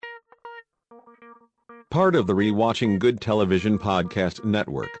Part of the Rewatching Good Television Podcast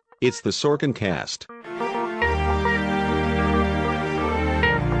Network. It's the Sorkin Cast.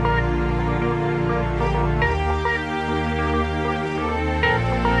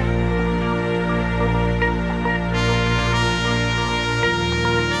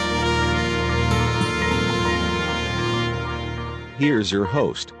 Here's your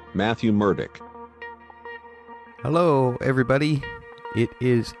host, Matthew Murdock. Hello, everybody. It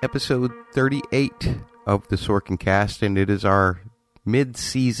is episode 38 of the Sorkin Cast, and it is our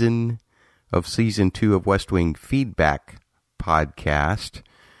mid-season of Season 2 of West Wing feedback podcast.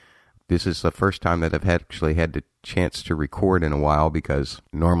 This is the first time that I've actually had the chance to record in a while, because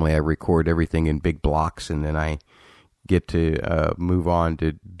normally I record everything in big blocks, and then I get to move on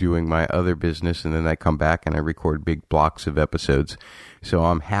to doing my other business, and then I come back and I record big blocks of episodes. So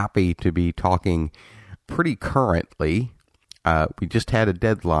I'm happy to be talking pretty currently. We just had a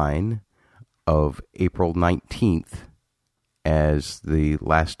deadline of April 19th as the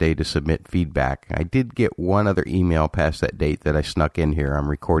last day to submit feedback. I did get one other email past that date that I snuck in here. I'm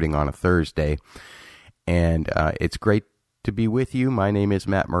recording on a Thursday, and it's great to be with you. My name is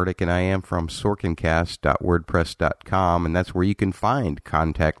Matt Murdock, and I am from sorkincast.wordpress.com, and that's where you can find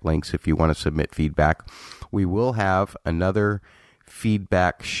contact links if you want to submit feedback. We will have another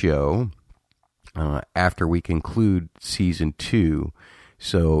feedback show after we conclude Season 2,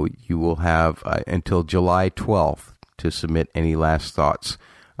 so you will have until July 12th to submit any last thoughts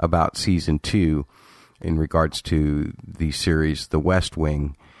about Season 2 in regards to the series The West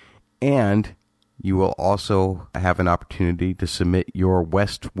Wing, and you will also have an opportunity to submit your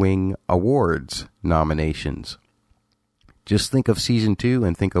West Wing Awards nominations. Just think of Season 2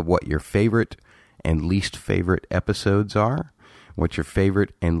 and think of what your favorite and least favorite episodes are, what your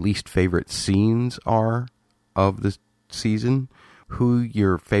favorite and least favorite scenes are of the season, who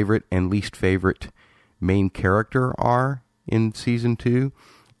your favorite and least favorite main character are in Season 2,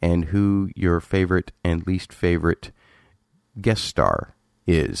 and who your favorite and least favorite guest star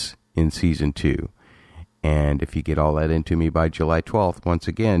is in Season 2. And if you get all that into me by July 12th, once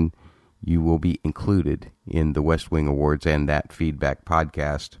again, you will be included in the West Wing Awards and that feedback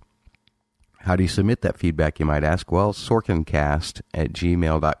podcast. How do you submit that feedback, you might ask? Well,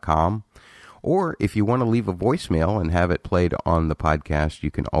 sorkincast@gmail.com. Or if you want to leave a voicemail and have it played on the podcast, you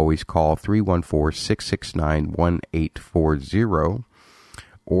can always call 314-669-1840.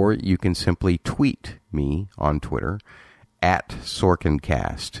 Or you can simply tweet me on Twitter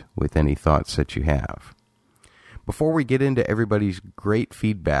 @SorkinCast with any thoughts that you have. Before we get into everybody's great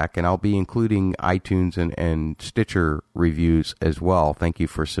feedback, and I'll be including iTunes and Stitcher reviews as well. Thank you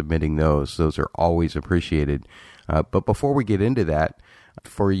for submitting those. Those are always appreciated. But before we get into that,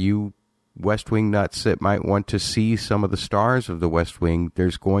 for you West Wing nuts that might want to see some of the stars of the West Wing,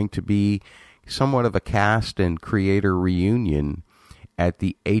 there's going to be somewhat of a cast and creator reunion at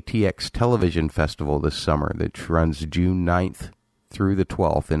the ATX Television Festival this summer that runs June 9th through the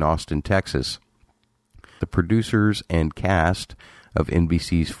 12th in Austin, Texas. The producers and cast of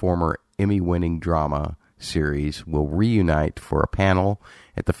NBC's former Emmy-winning drama series will reunite for a panel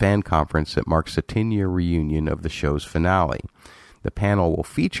at the fan conference that marks the 10-year reunion of the show's finale. The panel will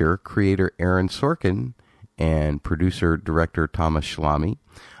feature creator Aaron Sorkin and producer-director Thomas Schlamme,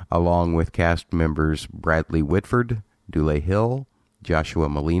 along with cast members Bradley Whitford, Dule Hill, Joshua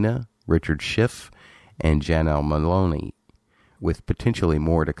Malina, Richard Schiff, and Janelle Maloney, with potentially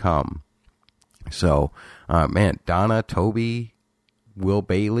more to come. So, Donna, Toby, Will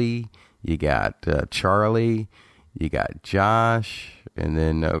Bailey, you got Charlie, you got Josh, and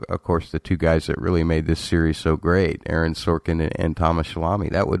then, of course, the two guys that really made this series so great, Aaron Sorkin and Thomas Schlamme.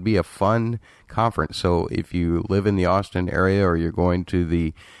 That would be a fun conference. So if you live in the Austin area or you're going to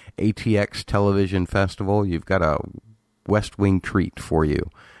the ATX Television Festival, you've got a West Wing treat for you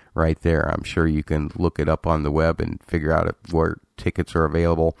right there. I'm sure you can look it up on the web and figure out where tickets are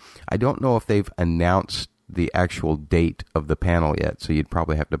available. I don't know if they've announced the actual date of the panel yet, so you'd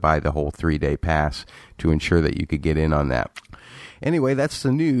probably have to buy the whole 3-day pass to ensure that you could get in on that. Anyway, that's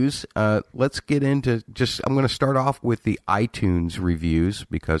the news. Let's get into I'm going to start off with the iTunes reviews,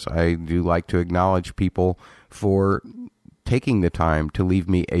 because I do like to acknowledge people for taking the time to leave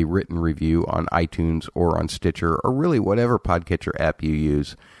me a written review on iTunes or on Stitcher, or really whatever podcatcher app you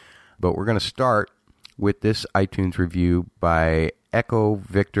use. But we're going to start with this iTunes review by Echo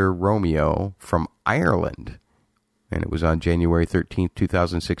Victor Romeo from Ireland. And it was on January 13th,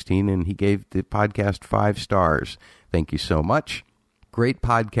 2016, and he gave the podcast 5 stars. Thank you so much. Great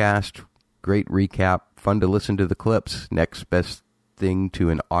podcast, great recap, fun to listen to the clips. Next best thing to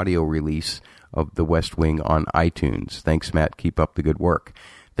an audio release of The West Wing on iTunes. Thanks, Matt. Keep up the good work.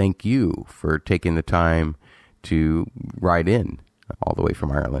 thank you for taking the time to write in all the way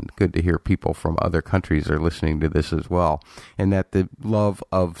from Ireland. Good to hear people from other countries are listening to this as well, and that the love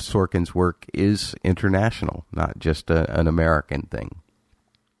of Sorkin's work is international, not just an American thing.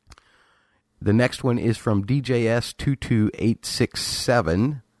 The next one is from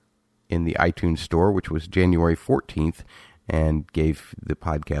DJS22867 in the iTunes store, which was January 14th, and gave the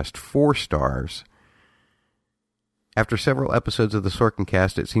podcast 4 stars. After several episodes of the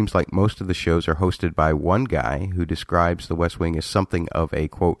Sorkincast, it seems like most of the shows are hosted by one guy who describes The West Wing as something of a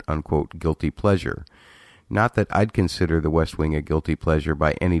quote-unquote guilty pleasure. Not that I'd consider The West Wing a guilty pleasure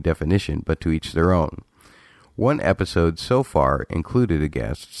by any definition, but to each their own. One episode so far included a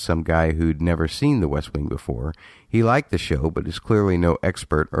guest, some guy who'd never seen The West Wing before. He liked the show, but is clearly no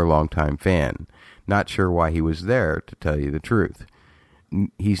expert or longtime fan. Not sure why he was there, to tell you the truth.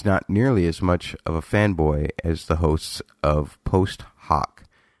 He's not nearly as much of a fanboy as the hosts of Post Hoc,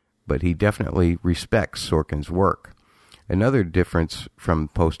 but he definitely respects Sorkin's work. Another difference from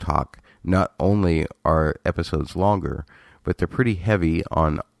Post Hoc, not only are episodes longer, but they're pretty heavy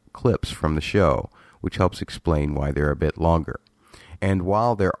on clips from the show, which helps explain why they're a bit longer. And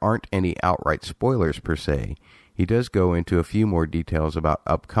while there aren't any outright spoilers per se, he does go into a few more details about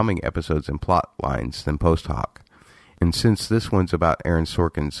upcoming episodes and plot lines than Post Hoc. And since this one's about Aaron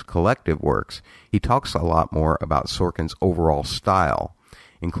Sorkin's collective works, he talks a lot more about Sorkin's overall style,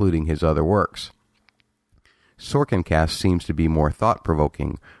 including his other works. Sorkincast seems to be more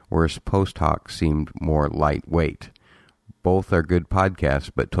thought-provoking, whereas Post Hoc seemed more lightweight. Both are good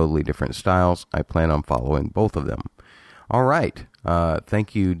podcasts, but totally different styles. I plan on following both of them. All right.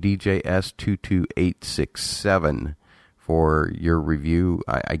 Thank you, DJS22867. For your review,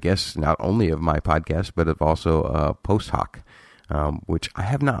 I guess, not only of my podcast, but of also Post Hoc, which I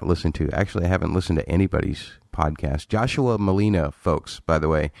have not listened to. Actually, I haven't listened to anybody's podcast. Joshua Molina, folks, by the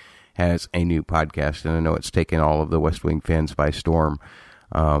way, has a new podcast, and I know it's taken all of the West Wing fans by storm.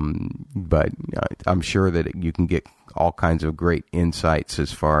 But I'm sure that you can get all kinds of great insights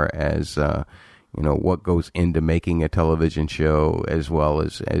as far as what goes into making a television show, as well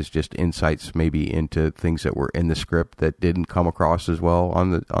as just insights maybe into things that were in the script that didn't come across as well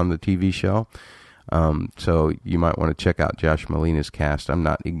on the TV show. So you might want to check out Josh Molina's cast. I'm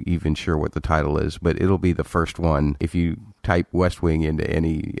not even sure what the title is, but it'll be the first one. If you type West Wing into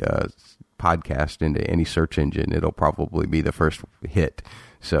any podcast, into any search engine, it'll probably be the first hit.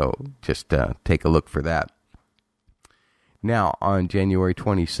 So just take a look for that. Now, on January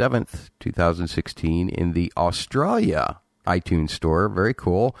 27th, 2016, in the Australia iTunes store, very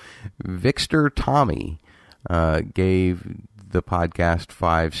cool, Vixter Tommy gave the podcast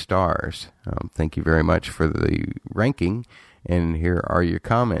 5 stars. Thank you very much for the ranking, and here are your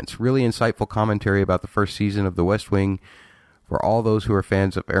comments. Really insightful commentary about the first season of The West Wing. For all those who are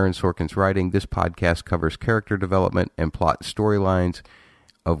fans of Aaron Sorkin's writing, this podcast covers character development and plot storylines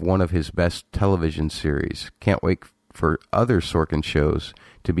of one of his best television series. Can't wait for other Sorkin shows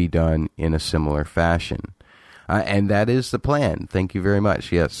to be done in a similar fashion. And that is the plan. Thank you very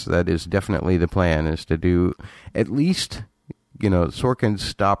much. Yes, that is definitely the plan, is to do at least, Sorkin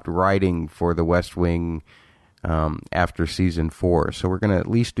stopped writing for The West Wing after season 4. So we're going to at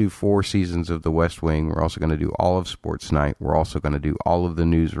least do 4 seasons of The West Wing. We're also going to do all of Sports Night. We're also going to do all of the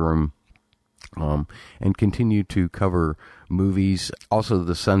Newsroom, and continue to cover movies. Also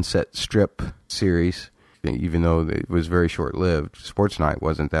the Sunset Strip series, even though it was very short-lived. Sports Night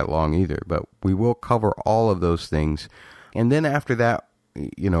wasn't that long either, but we will cover all of those things. And then after that,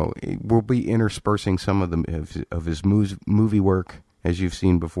 we'll be interspersing some of his movie work, as you've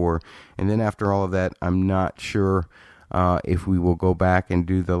seen before. And then after all of that, I'm not sure if we will go back and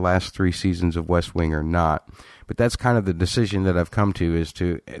do the last 3 seasons of West Wing or not. But that's kind of the decision that I've come to, is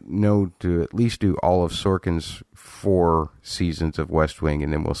to at least do all of Sorkin's 4 seasons of West Wing,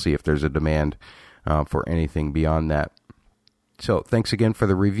 and then we'll see if there's a demand for anything beyond that. So thanks again for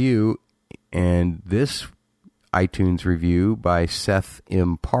the review. And this iTunes review by Seth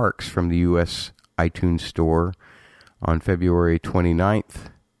M. Parks from the U.S. iTunes Store on February 29th,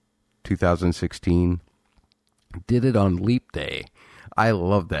 2016. Did it on Leap Day. I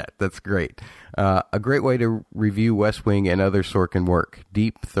love that. That's great. A great way to review West Wing and other Sorkin work.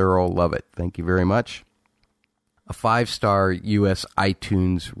 Deep, thorough, love it. Thank you very much. A 5-star U.S.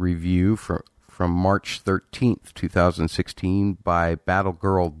 iTunes review from March 13th, 2016 by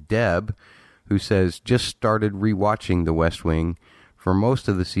Battlegirl Deb, who says, just started rewatching The West Wing. For most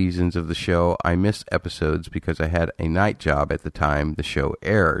of the seasons of the show, I missed episodes because I had a night job at the time the show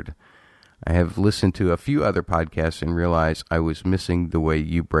aired. I have listened to a few other podcasts and realized I was missing the way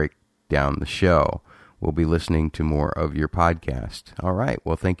you break down the show. we'll be listening to more of your podcast. All right.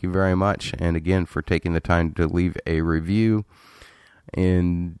 Well, thank you very much. And again, for taking the time to leave a review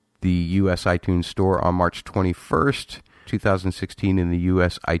in the U.S. iTunes Store on March 21st, 2016 in the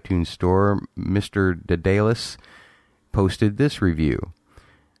U.S. iTunes Store, Mr. Daedalus posted this review.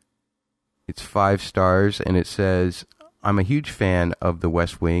 It's 5 stars, and it says, I'm a huge fan of The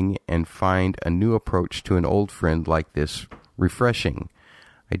West Wing and find a new approach to an old friend like this refreshing.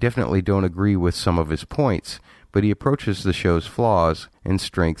 I definitely don't agree with some of his points, but he approaches the show's flaws and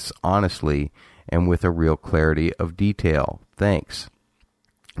strengths honestly and with a real clarity of detail. Thanks.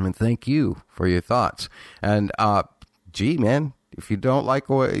 And thank you for your thoughts. And, gee, man, if you don't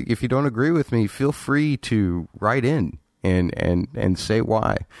agree with me, feel free to write in and say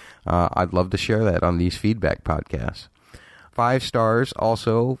why. I'd love to share that on these feedback podcasts. 5 stars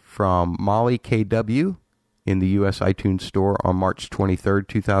also from Molly KW in the U.S. iTunes Store on March 23rd,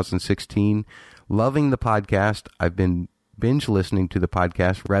 2016. Loving the podcast. I've been binge listening to the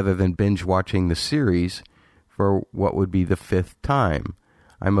podcast rather than binge watching the series for what would be the 5th time.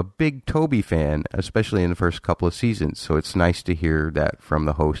 I'm a big Toby fan, especially in the first couple of seasons, so it's nice to hear that from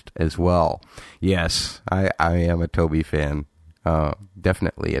the host as well. Yes, I am a Toby fan.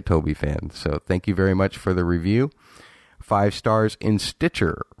 Definitely a Toby fan. So thank you very much for the review. 5 stars in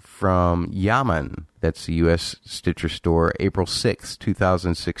Stitcher from Yaman. That's the U.S. Stitcher Store, April 6th,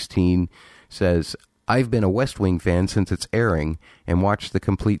 2016, says, I've been a West Wing fan since its airing and watched the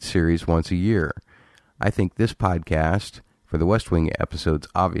complete series once a year. I think this podcast, for the West Wing episodes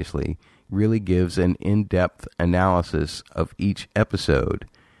obviously, really gives an in-depth analysis of each episode.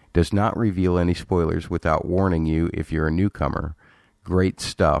 Does not reveal any spoilers without warning you if you're a newcomer. Great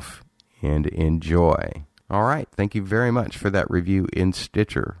stuff, and enjoy. All right, thank you very much for that review in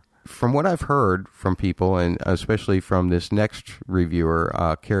Stitcher. From what I've heard from people, and especially from this next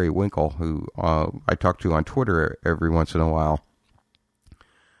reviewer, Carrie Winkle, who I talk to on Twitter every once in a while,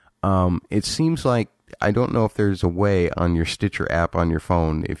 it seems like, I don't know if there's a way on your Stitcher app on your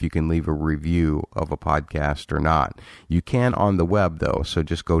phone if you can leave a review of a podcast or not. You can on the web, though, so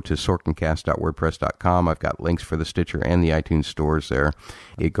just go to sorkincast.wordpress.com. I've got links for the Stitcher and the iTunes stores there.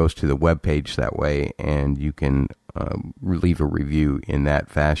 It goes to the web page that way, and you can leave a review in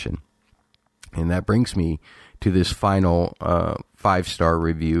that fashion. And that brings me to this final 5-star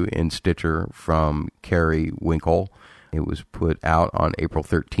review in Stitcher from Carrie Winkle. It was put out on April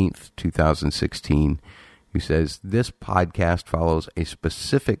 13th, 2016, who says, this podcast follows a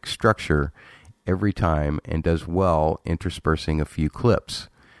specific structure every time and does well interspersing a few clips.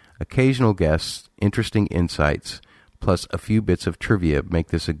 Occasional guests, interesting insights, plus a few bits of trivia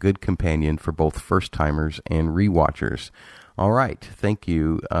make this a good companion for both first-timers and rewatchers. All right, thank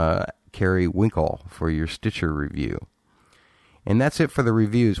you, Carrie Winkle, for your Stitcher review. And that's it for the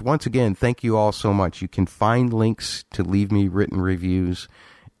reviews. Once again, thank you all so much. You can find links to leave me written reviews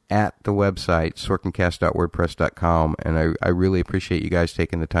at the website, sorkincast.wordpress.com, and I really appreciate you guys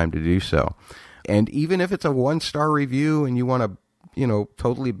taking the time to do so. And even if it's a 1-star review and you want to,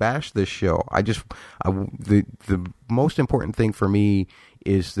 totally bash this show, the most important thing for me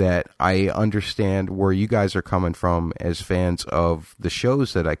is that I understand where you guys are coming from as fans of the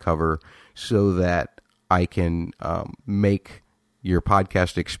shows that I cover so that I can make your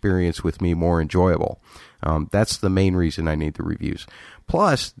podcast experience with me more enjoyable. That's the main reason I need the reviews.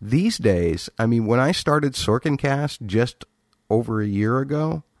 Plus, these days, when I started Sorkincast just over a year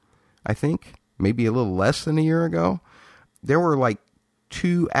ago, I think, maybe a little less than a year ago, there were like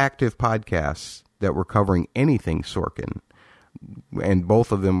 2 active podcasts that were covering anything Sorkin, and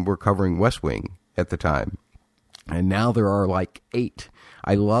both of them were covering West Wing at the time. And now there are like 8.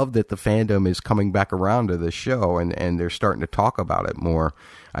 I love that the fandom is coming back around to this show, and they're starting to talk about it more.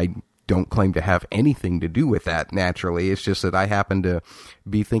 I don't claim to have anything to do with that, naturally. It's just that I happen to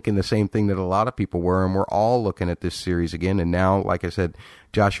be thinking the same thing that a lot of people were, and we're all looking at this series again. And now, like I said,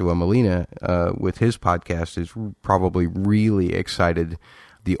 Joshua Molina, with his podcast, is probably really excited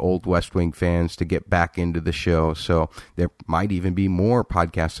the old West Wing fans to get back into the show. So there might even be more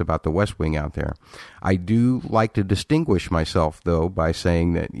podcasts about the West Wing out there. I do like to distinguish myself, though, by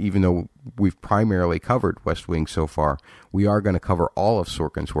saying that even though we've primarily covered West Wing so far, we are going to cover all of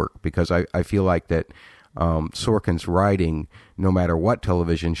Sorkin's work, because I feel like that Sorkin's writing, no matter what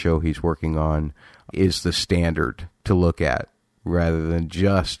television show he's working on, is the standard to look at, rather than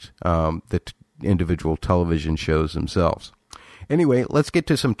just the individual television shows themselves. Anyway, let's get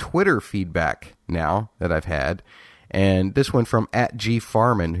to some Twitter feedback now that I've had. And this one from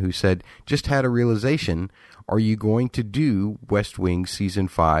 @GFarman, who said, just had a realization. Are you going to do West Wing Season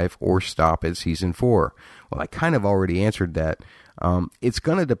 5 or stop at Season 4? Well, I kind of already answered that. It's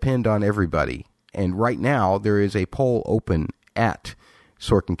going to depend on everybody. And right now, there is a poll open at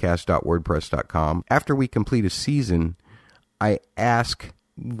sorkincast.wordpress.com. After we complete a season, I ask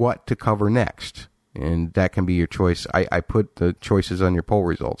what to cover next. And that can be your choice. I put the choices on your poll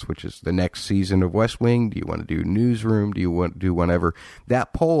results, which is the next season of West Wing. Do you want to do Newsroom? Do you want to do whatever?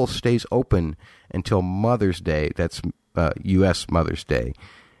 That poll stays open until Mother's Day. That's U.S. Mother's Day,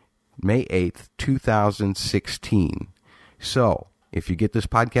 May 8th, 2016. So if you get this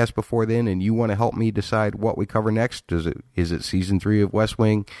podcast before then and you want to help me decide what we cover next, is it season 3 of West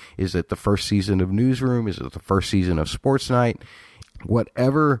Wing? Is it the first season of Newsroom? Is it the first season of Sports Night?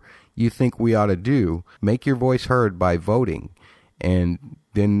 Whatever you think we ought to do, make your voice heard by voting. And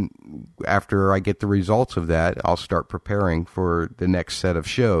then after I get the results of that, I'll start preparing for the next set of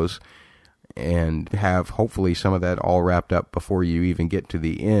shows and have hopefully some of that all wrapped up before you even get to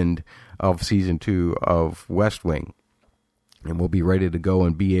the end of season 2 of West Wing. And we'll be ready to go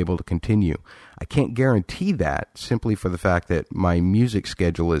and be able to continue. I can't guarantee that simply for the fact that my music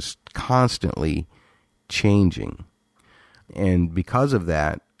schedule is constantly changing. And because of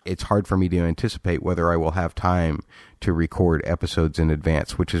that, it's hard for me to anticipate whether I will have time to record episodes in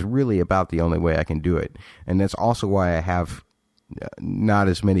advance, which is really about the only way I can do it. And that's also why I have not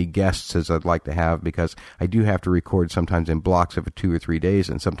as many guests as I'd like to have, because I do have to record sometimes in blocks of 2 or 3 days,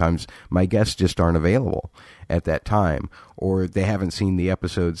 and sometimes my guests just aren't available at that time, or they haven't seen the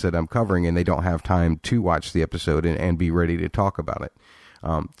episodes that I'm covering and they don't have time to watch the episode and be ready to talk about it.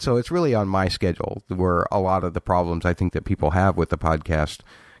 So it's really on my schedule where a lot of the problems I think that people have with the podcast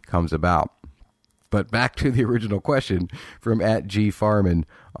comes about. But back to the original question from @GFarman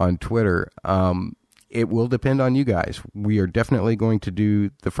on Twitter. It will depend on you guys. We are definitely going to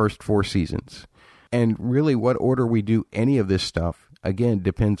do the first 4 seasons. And really what order we do any of this stuff, again,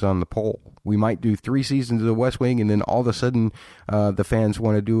 depends on the poll. We might do 3 seasons of the West Wing, and then all of a sudden the fans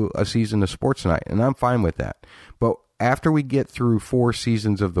want to do a season of Sports Night, and I'm fine with that. But after we get through 4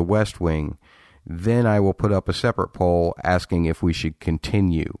 seasons of the West Wing, then I will put up a separate poll asking if we should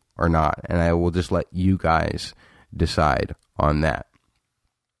continue or not, and I will just let you guys decide on that.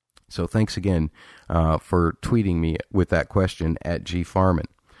 So thanks again for tweeting me with that question @GFarman.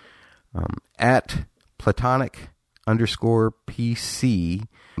 At Platonic_PC,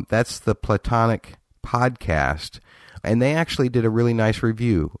 that's the Platonic podcast, and they actually did a really nice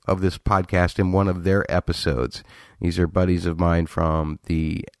review of this podcast in one of their episodes. These are buddies of mine from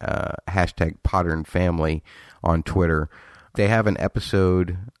the #Podern family on Twitter. They have an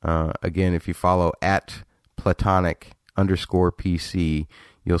episode, again, if you follow @Platonic_PC,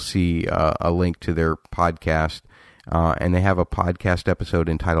 you'll see a link to their podcast, and they have a podcast episode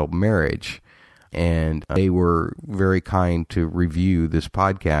entitled Marriage, and they were very kind to review this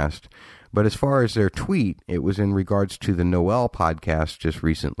podcast. But as far as their tweet, it was in regards to the Noel podcast just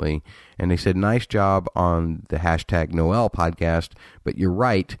recently, and they said, nice job on the #Noel podcast, but you're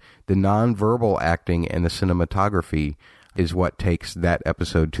right, the nonverbal acting and the cinematography is what takes that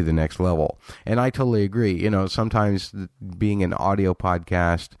episode to the next level. And I totally agree. You know, sometimes being an audio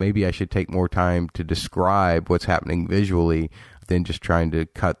podcast, maybe I should take more time to describe what's happening visually than just trying to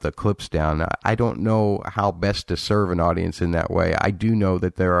cut the clips down. I don't know how best to serve an audience in that way. I do know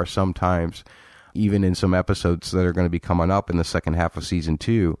that there are some times, even in some episodes that are going to be coming up in the second half of season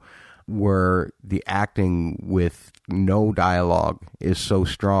 2, where the acting with no dialogue is so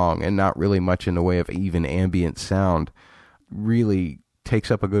strong and not really much in the way of even ambient sound really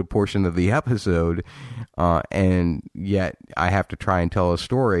takes up a good portion of the episode, and yet I have to try and tell a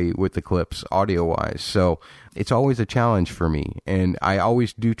story with the clips audio-wise. So it's always a challenge for me, and I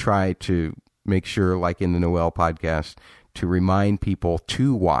always do try to make sure, like in the Noel podcast, to remind people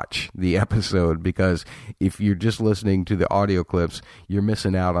to watch the episode, because if you're just listening to the audio clips, you're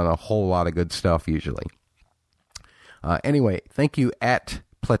missing out on a whole lot of good stuff usually. Anyway, thank you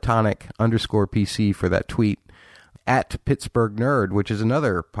 @Platonic_PC for that tweet. @Pittsburgh Nerd, which is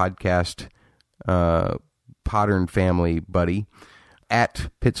another podcast Podern family buddy,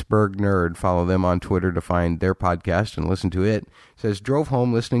 @Pittsburgh Nerd. Follow them on Twitter to find their podcast and listen to it. Says, drove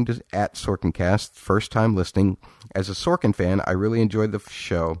home listening to @Sorkincast, first time listening. As a Sorkin fan, I really enjoyed the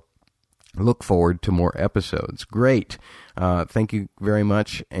show. Look forward to more episodes. Great. Thank you very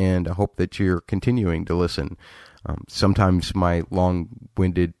much, and I hope that you're continuing to listen. Sometimes my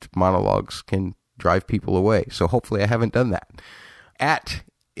long-winded monologues can drive people away, so hopefully I haven't done that.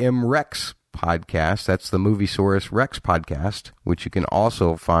 @MRex podcast, that's the Moviesaurus Rex podcast, which you can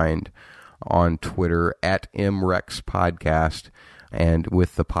also find on Twitter @MRex podcast, and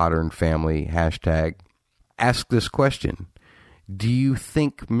with the Podern family #. Ask this question: do you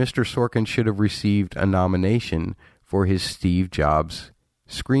think Mr. Sorkin should have received a nomination for his Steve Jobs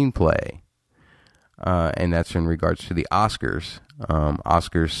screenplay? and that's in regards to the Oscars.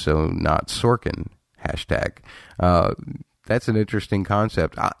 Oscars so not Sorkin, hashtag. That's an interesting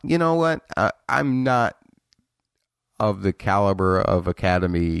concept. You know what? I'm not of the caliber of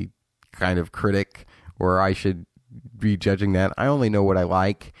Academy kind of critic where I should be judging that. I only know what I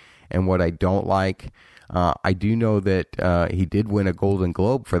like and what I don't like. I do know that he did win a Golden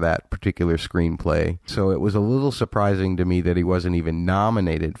Globe for that particular screenplay, so it was a little surprising to me that he wasn't even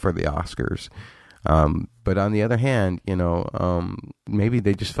nominated for the Oscars. But on the other hand, maybe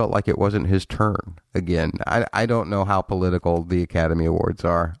they just felt like it wasn't his turn again. I don't know how political the Academy Awards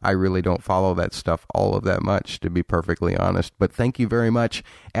are. I really don't follow that stuff all of that much, to be perfectly honest. But thank you very much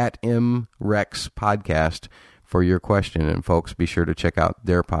at MRex Podcast for your question. And folks, be sure to check out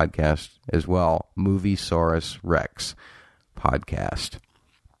their podcast as well, Moviesaurus Rex Podcast.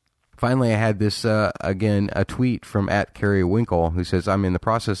 Finally, I had this, again, a tweet from @CarrieWinkle, who says, I'm in the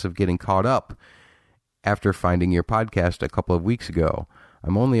process of getting caught up after finding your podcast a couple of weeks ago.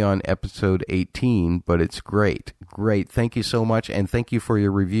 I'm only on episode 18, but it's great. Great. Thank you so much, and thank you for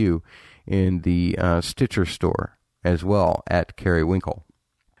your review in the Stitcher store as well, @CarrieWinkle.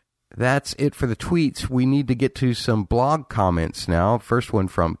 That's it for the tweets. We need to get to some blog comments now. First one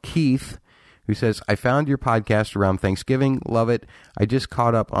from Keith, who says, I found your podcast around Thanksgiving. Love it. I just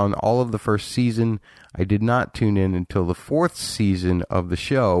caught up on all of the first season. I did not tune in until the 4th season of the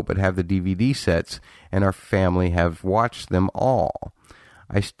show, but have the DVD sets, and our family have watched them all.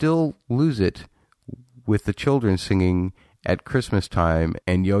 I still lose it with the children singing at Christmas time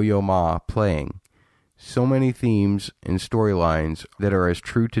and Yo-Yo Ma playing. So many themes and storylines that are as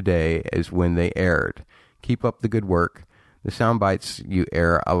true today as when they aired. Keep up the good work. The sound bites you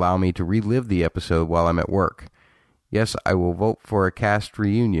air allow me to relive the episode while I'm at work. Yes, I will vote for a cast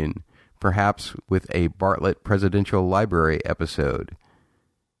reunion, perhaps with a Bartlett Presidential Library episode.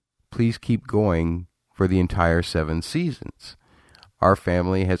 Please keep going for the entire 7 seasons. Our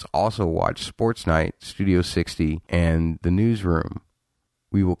family has also watched Sports Night, Studio 60, and The Newsroom.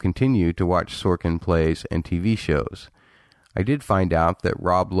 We will continue to watch Sorkin plays and TV shows. I did find out that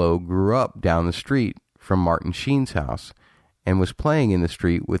Rob Lowe grew up down the street from Martin Sheen's house and was playing in the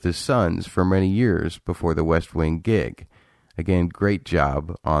street with his sons for many years before the West Wing gig. Again, great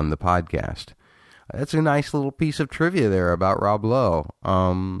job on the podcast. That's a nice little piece of trivia there about Rob Lowe.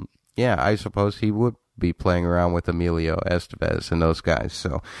 Yeah, I suppose he would be playing around with Emilio Estevez and those guys.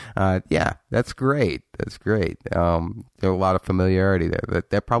 So, yeah, that's great. That's great. There's a lot of familiarity there.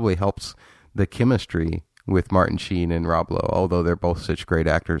 That probably helps the chemistry with Martin Sheen and Rob Lowe. Although they're both such great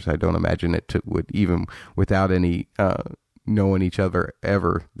actors, I don't imagine it would, even without any knowing each other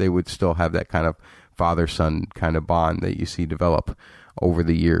ever, they would still have that kind of father-son kind of bond that you see develop over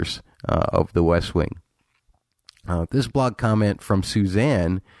the years of the West Wing. This blog comment from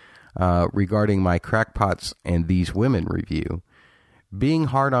Suzanne regarding my Crackpots and These Women review. Being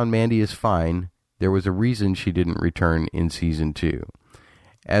hard on Mandy is fine. There was a reason she didn't return in season 2.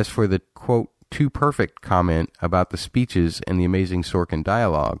 As for the, quote, too perfect comment about the speeches and the amazing Sorkin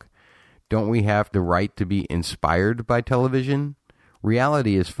dialogue, don't we have the right to be inspired by television?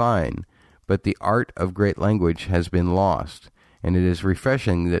 Reality is fine, but the art of great language has been lost, and it is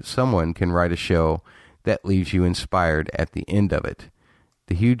refreshing that someone can write a show that leaves you inspired at the end of it.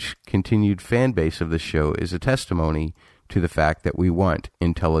 The huge continued fan base of the show is a testimony to the fact that we want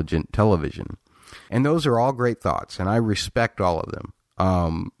intelligent television. And those are all great thoughts, and I respect all of them.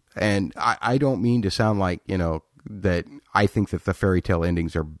 And I don't mean to sound like, that I think that the fairy tale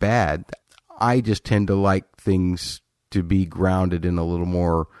endings are bad. I just tend to like things to be grounded in a little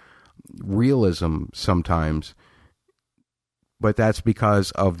more realism sometimes. But that's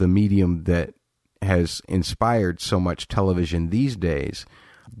because of the medium that has inspired so much television these days.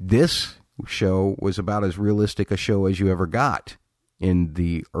 This show was about as realistic a show as you ever got in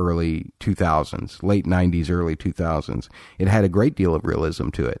the early 2000s, late 90s, early 2000s. It had a great deal of realism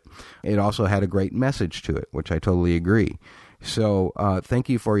to it. It also had a great message to it, which I totally agree. So thank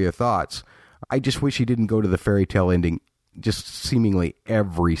you for your thoughts. I just wish he didn't go to the fairy tale ending just seemingly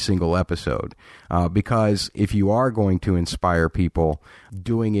every single episode, because if you are going to inspire people,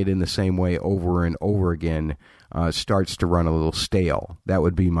 doing it in the same way over and over again starts to run a little stale. That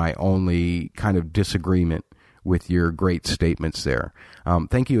would be my only kind of disagreement with your great statements there.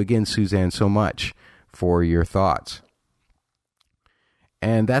 Thank you again, Suzanne, so much for your thoughts.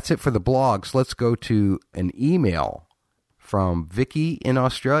 And that's it for the blogs. Let's go to an email from Vicky in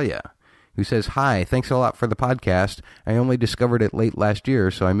Australia, who says, Hi, thanks a lot for the podcast. I only discovered it late last year,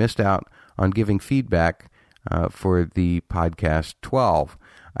 so I missed out on giving feedback for the podcast 12.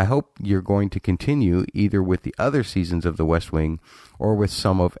 I hope you're going to continue either with the other seasons of The West Wing or with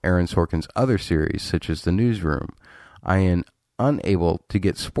some of Aaron Sorkin's other series, such as The Newsroom. I am unable to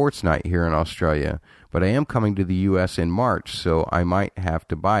get Sports Night here in Australia, but I am coming to the U.S. in March, so I might have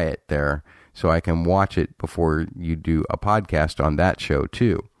to buy it there so I can watch it before you do a podcast on that show,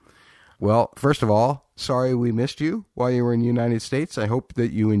 too. Well, first of all, sorry we missed you while you were in the United States. I hope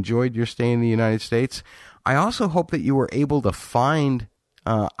that you enjoyed your stay in the United States. I also hope that you were able to find...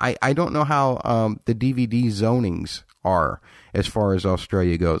 I don't know how the DVD zonings are as far as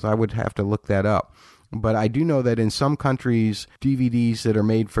Australia goes. I would have to look that up. But I do know that in some countries, DVDs that are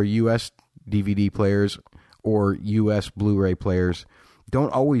made for U.S. DVD players or U.S. Blu-ray players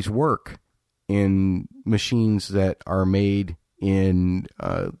don't always work in machines that are made in,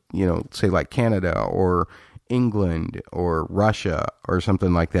 say like Canada or England or Russia or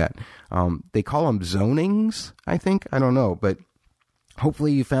something like that. They call them zonings, I think. I don't know, but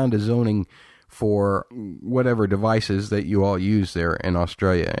hopefully you found a zoning for whatever devices that you all use there in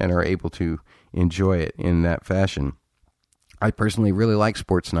Australia and are able to enjoy it in that fashion. I personally really like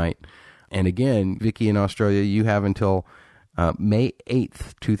Sports Night. And again, Vicky in Australia, you have until May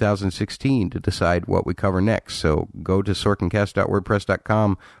 8th, 2016 to decide what we cover next. So go to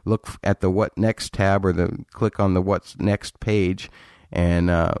sorkincast.wordpress.com, look at the What Next tab or click on the What's Next page and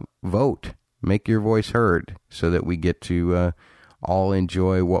vote. Make your voice heard so that we get to... all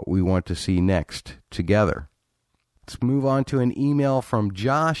enjoy what we want to see next together. Let's move on to an email from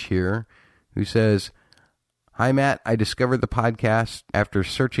Josh here, who says, "Hi, Matt. I discovered the podcast after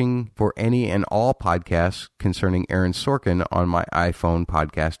searching for any and all podcasts concerning Aaron Sorkin on my iPhone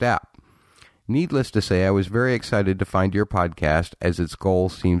podcast app. Needless to say, I was very excited to find your podcast, as its goal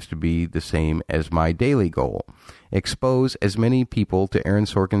seems to be the same as my daily goal: expose as many people to Aaron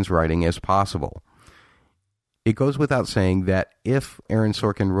Sorkin's writing as possible. It goes without saying that if Aaron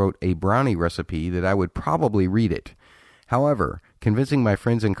Sorkin wrote a brownie recipe, that I would probably read it. However, convincing my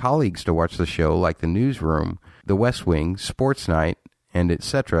friends and colleagues to watch the show, like The Newsroom, The West Wing, Sports Night, and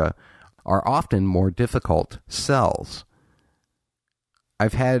etc., are often more difficult sells.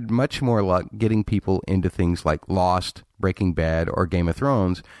 I've had much more luck getting people into things like Lost, Breaking Bad, or Game of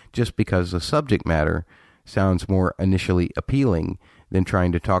Thrones just because the subject matter sounds more initially appealing than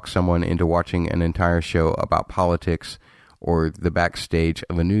trying to talk someone into watching an entire show about politics or the backstage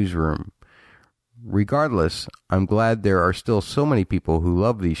of a newsroom. Regardless, I'm glad there are still so many people who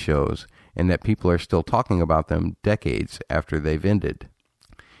love these shows and that people are still talking about them decades after they've ended.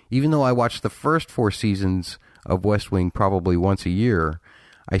 Even though I watch the first 4 seasons of West Wing probably once a year,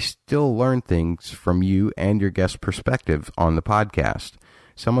 I still learn things from you and your guest perspective on the podcast.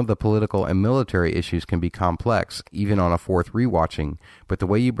 Some of the political and military issues can be complex, even on a 4th rewatching, but the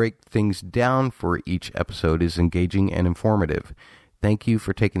way you break things down for each episode is engaging and informative. Thank you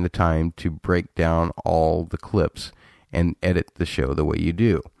for taking the time to break down all the clips and edit the show the way you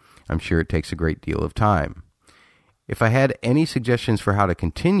do. I'm sure it takes a great deal of time. If I had any suggestions for how to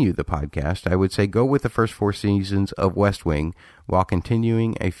continue the podcast, I would say go with the first 4 seasons of West Wing while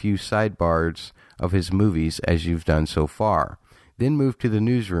continuing a few sidebars of his movies as you've done so far. Then move to The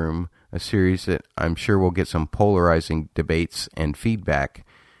Newsroom, a series that I'm sure will get some polarizing debates and feedback.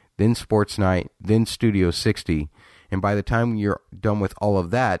 Then Sports Night, then Studio 60. And by the time you're done with all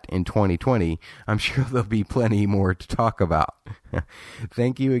of that in 2020, I'm sure there'll be plenty more to talk about.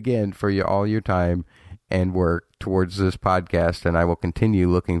 Thank you again for all your time and work towards this podcast, and I will continue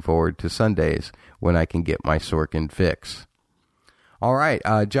looking forward to Sundays when I can get my Sorkin fix. All right,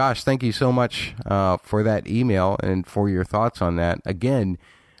 Josh, thank you so much for that email and for your thoughts on that. Again,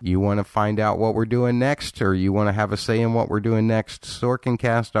 you want to find out what we're doing next, or you want to have a say in what we're doing next,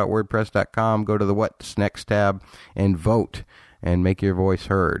 sorkincast.wordpress.com, go to the What's Next tab and vote and make your voice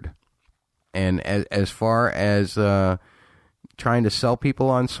heard. And as far as trying to sell people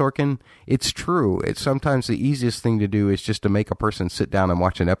on Sorkin, it's true. It's sometimes the easiest thing to do is just to make a person sit down and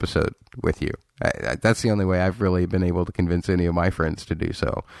watch an episode with you. That's the only way I've really been able to convince any of my friends to do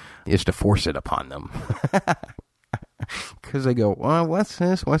so, is to force it upon them. Because they go, well, what's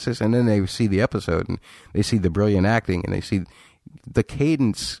this? And then they see the episode and they see the brilliant acting and they see the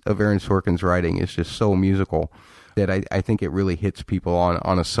cadence of Aaron Sorkin's writing is just so musical that I think it really hits people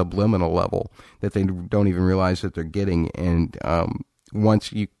on a subliminal level that they don't even realize that they're getting. And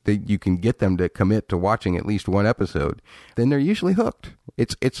once you can get them to commit to watching at least one episode, then they're usually hooked.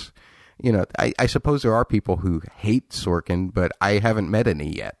 It's I suppose there are people who hate Sorkin, but I haven't met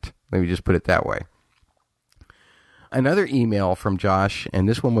any yet. Let me just put it that way. Another email from Josh, and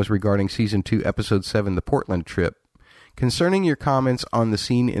this one was regarding Season 2, Episode 7, The Portland Trip, Concerning your comments on the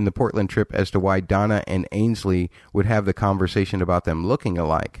scene in the Portland trip as to why Donna and Ainsley would have the conversation about them looking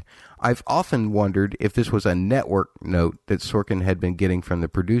alike, I've often wondered if this was a network note that Sorkin had been getting from the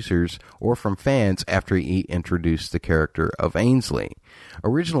producers or from fans after he introduced the character of Ainsley.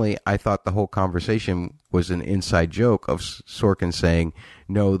 Originally, I thought the whole conversation was an inside joke of Sorkin saying,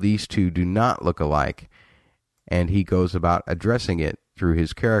 "No, these two do not look alike," and he goes about addressing it through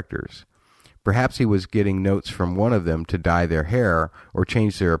his characters. Perhaps he was getting notes from one of them to dye their hair or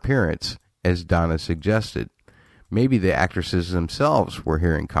change their appearance, as Donna suggested. Maybe the actresses themselves were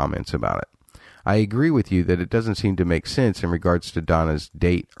hearing comments about it. I agree with you that it doesn't seem to make sense in regards to Donna's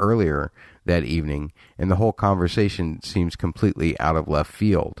date earlier that evening, and the whole conversation seems completely out of left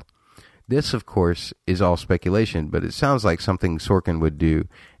field. This, of course, is all speculation, but it sounds like something Sorkin would do,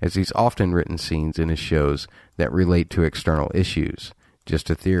 as he's often written scenes in his shows that relate to external issues. Just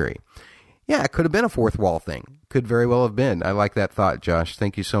a theory. Yeah, it could have been a fourth wall thing. Could very well have been. I like that thought, Josh.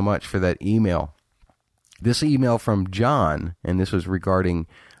 Thank you so much for that email. This email from John, and this was regarding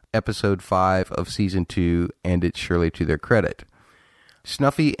episode 5 of season 2, and it's surely to their credit.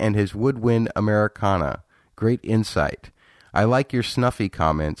 Snuffy and his woodwind Americana. Great insight. I like your Snuffy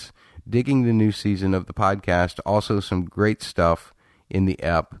comments. Digging the new season of the podcast. Also some great stuff in the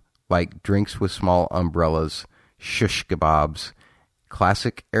ep, like drinks with small umbrellas, shush kebabs.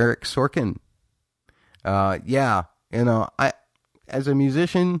 Classic Eric Sorkin. Yeah, I as a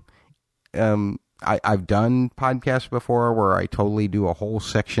musician, I've done podcasts before where I totally do a whole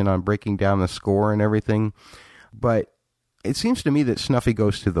section on breaking down the score and everything, but it seems to me that Snuffy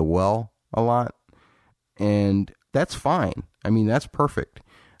goes to the well a lot, and that's fine. I mean, that's perfect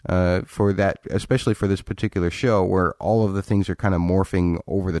for that, especially for this particular show where all of the things are kind of morphing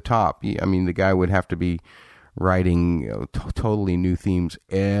over the top. I mean, the guy would have to be writing totally new themes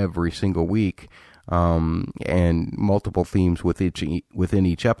every single week. And multiple themes within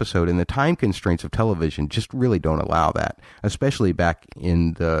each episode, and the time constraints of television just really don't allow that, especially back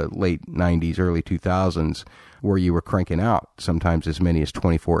in the late 90s, early 2000s, where you were cranking out sometimes as many as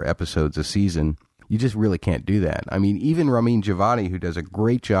 24 episodes a season. You just really can't do that. I mean, even Ramin Djawadi, who does a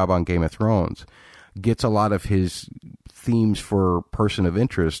great job on Game of Thrones, gets a lot of his themes for Person of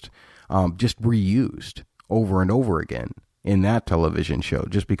Interest just reused over and over again in that television show,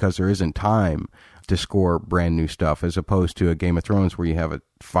 just because there isn't time to score brand new stuff, as opposed to a Game of Thrones where you have a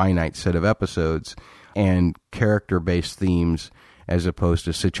finite set of episodes and character-based themes as opposed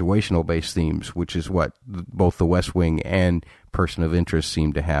to situational-based themes, which is what both The West Wing and Person of Interest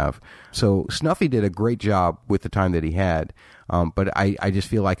seem to have. So Snuffy did a great job with the time that he had, but I just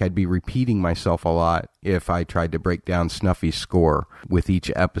feel like I'd be repeating myself a lot if I tried to break down Snuffy's score with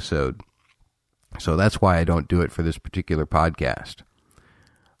each episode. So that's why I don't do it for this particular podcast.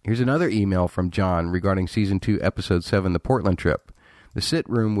 Here's another email from John regarding Season 2, Episode 7, The Portland Trip. The sit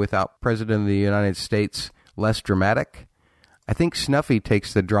room without President of the United States, less dramatic? I think Snuffy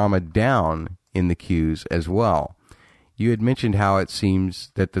takes the drama down in the cues as well. You had mentioned how it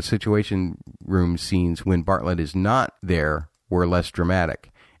seems that the Situation Room scenes when Bartlett is not there were less dramatic,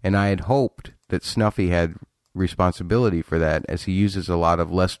 and I had hoped that Snuffy had responsibility for that, as he uses a lot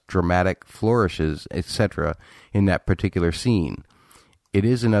of less dramatic flourishes, etc., in that particular scene. It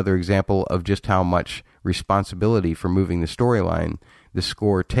is another example of just how much responsibility for moving the storyline the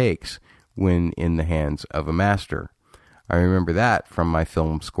score takes when in the hands of a master. I remember that from my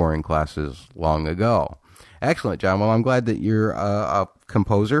film scoring classes long ago. Excellent, John. Well, I'm glad that you're a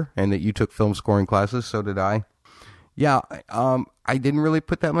composer and that you took film scoring classes. So did I. Yeah, I didn't really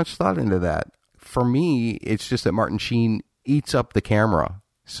put that much thought into that. For me, it's just that Martin Sheen eats up the camera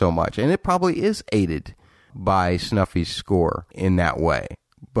so much, and it probably is aided by Snuffy's score in that way.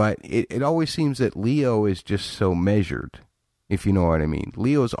 But it always seems that Leo is just so measured, if you know what I mean.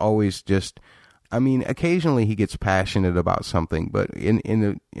 Leo's always just, I mean, occasionally he gets passionate about something, but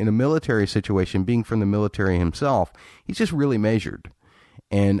in a military situation, being from the military himself, he's just really measured.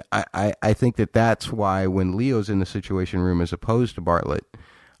 And I think that that's why when Leo's in the Situation Room as opposed to Bartlett,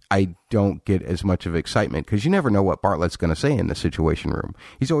 I don't get as much of excitement, because you never know what Bartlett's going to say in the Situation Room.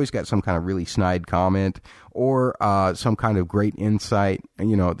 He's always got some kind of really snide comment or some kind of great insight.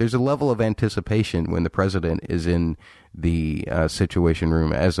 You know, there's a level of anticipation when the president is in the Situation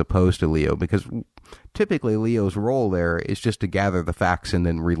Room as opposed to Leo, because typically Leo's role there is just to gather the facts and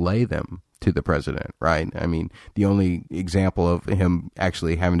then relay them to the president, right? I mean, the only example of him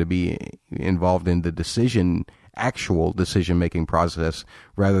actually having to be involved in the actual decision-making process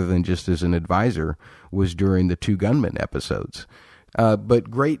rather than just as an advisor was during the Two Gunmen episodes.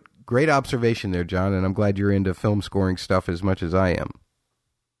 But great observation there, John, and I'm glad you're into film scoring stuff as much as I am.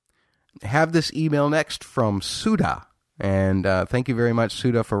 Have this email next from Suda. And thank you very much,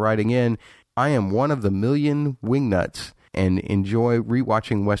 Suda, for writing in. I am one of the million wingnuts and enjoy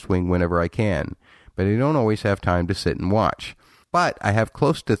rewatching West Wing whenever I can, but I don't always have time to sit and watch. But I have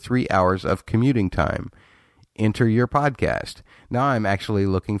close to 3 hours of commuting time. Enter your podcast. Now I'm actually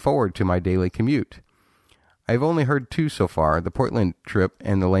looking forward to my daily commute. I've only heard 2 so far, the Portland trip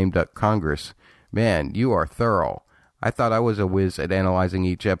and the Lame Duck Congress. Man, you are thorough. I thought I was a whiz at analyzing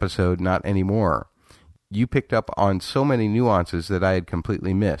each episode, not anymore. You picked up on so many nuances that I had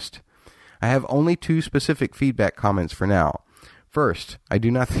completely missed. I have only 2 specific feedback comments for now. First, I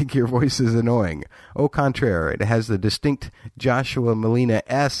do not think your voice is annoying. Au contraire, it has the distinct Joshua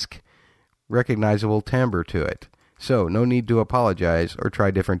Molina-esque recognizable timbre to it. So, no need to apologize or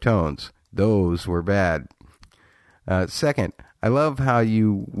try different tones. Those were bad. Second, I love how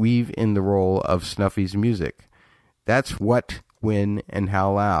you weave in the role of Snuffy's music. That's what, when, and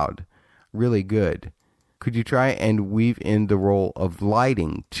how loud. Really good. Could you try and weave in the role of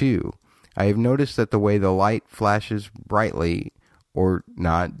lighting, too? I have noticed that the way the light flashes brightly or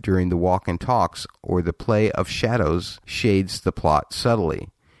not during the walk and talks, or the play of shadows shades the plot subtly.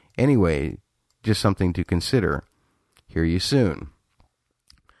 Anyway, just something to consider. Hear you soon.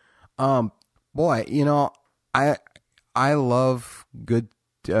 Boy, you know, I love good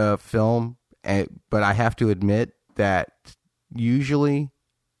film, but I have to admit that usually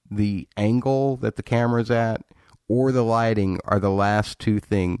the angle that the camera's at or the lighting are the last 2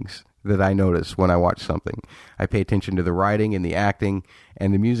 things that I notice when I watch something. I pay attention to the writing and the acting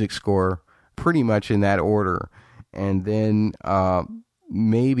and the music score pretty much in that order. And then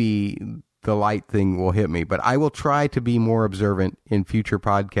maybe the light thing will hit me. But I will try to be more observant in future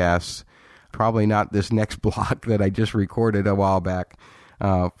podcasts. Probably not this next block that I just recorded a while back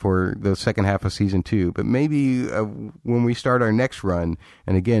for the second half of Season 2. But maybe when we start our next run,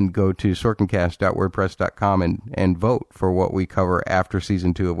 and again, go to sorkincast.wordpress.com and vote for what we cover after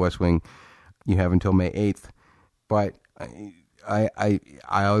Season 2 of West Wing. You have until May 8th. But I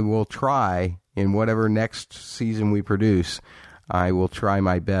will try, in whatever next season we produce, I will try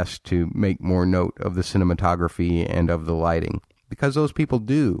my best to make more note of the cinematography and of the lighting. Because those people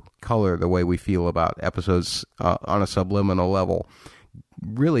do color the way we feel about episodes on a subliminal level,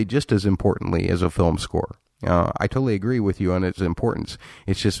 really just as importantly as a film score. I totally agree with you on its importance.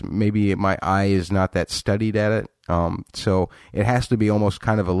 It's just maybe my eye is not that studied at it, so it has to be almost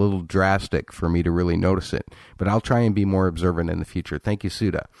kind of a little drastic for me to really notice it. But I'll try and be more observant in the future. Thank you,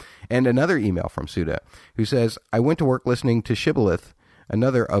 Suda. And another email from Suda, who says, I went to work listening to Shibboleth,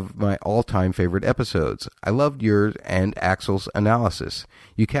 another of my all-time favorite episodes. I loved yours and Axel's analysis.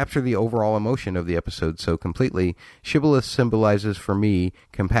 You capture the overall emotion of the episode so completely. Shibboleth symbolizes for me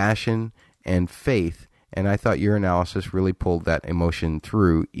compassion and faith, and I thought your analysis really pulled that emotion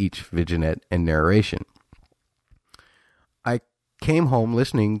through each vignette and narration. I came home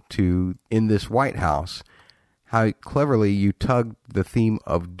listening to In This White House, how cleverly you tugged the theme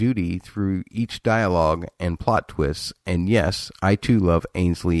of duty through each dialogue and plot twists, and yes, I too love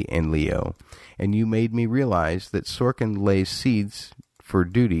Ainsley and Leo. And you made me realize that Sorkin lays seeds for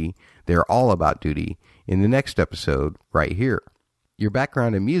duty, they're all about duty, in the next episode right here. Your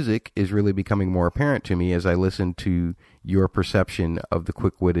background in music is really becoming more apparent to me as I listen to your perception of the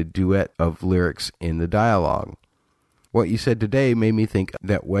quick-witted duet of lyrics in the dialogue. What you said today made me think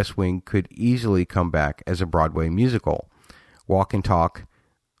that West Wing could easily come back as a Broadway musical. Walk and talk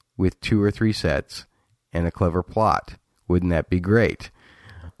with 2 or 3 sets and a clever plot. Wouldn't that be great?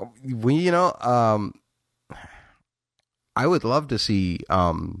 I would love to see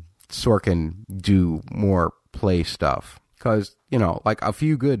Sorkin do more play stuff. Because, like A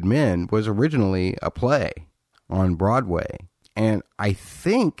Few Good Men was originally a play on Broadway. And I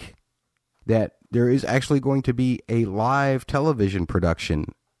think that there is actually going to be a live television production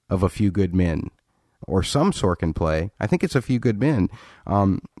of A Few Good Men, or some Sorkin play. I think it's A Few Good Men.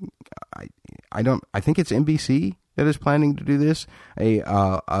 I think it's NBC that is planning to do this, a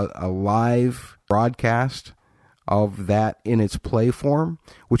live broadcast of that in its play form,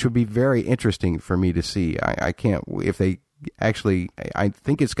 which would be very interesting for me to see. I can't, if they actually, I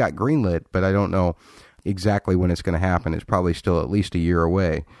think it's got greenlit, but I don't know exactly when it's going to happen. It's probably still at least a year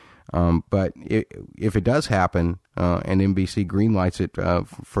away. But if it does happen, and NBC greenlights it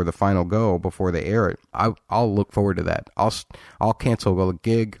for the final go before they air it, I'll look forward to that. I'll cancel a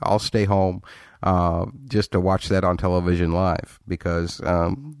gig. I'll stay home just to watch that on television live, because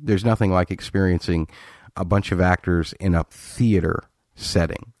there's nothing like experiencing a bunch of actors in a theater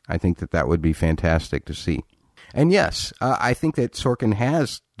setting. I think that would be fantastic to see. And yes, I think that Sorkin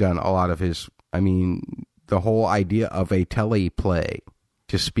has done a lot of his, the whole idea of a teleplay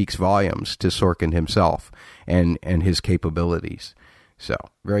just speaks volumes to Sorkin himself and his capabilities. So,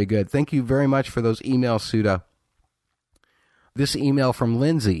 very good. Thank you very much for those emails, Suda. This email from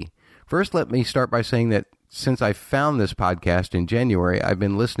Lindsay. First, let me start by saying that since I found this podcast in January, I've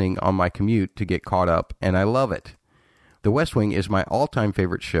been listening on my commute to get caught up, and I love it. The West Wing is my all-time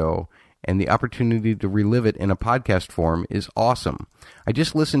favorite show, and the opportunity to relive it in a podcast form is awesome. I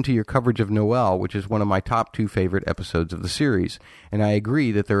just listened to your coverage of Noelle, which is one of my top 2 favorite episodes of the series, and I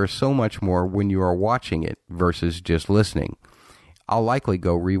agree that there is so much more when you are watching it versus just listening. I'll likely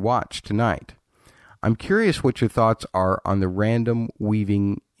go rewatch tonight. I'm curious what your thoughts are on the random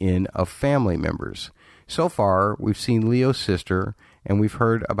weaving in of family members. So far, we've seen Leo's sister, and we've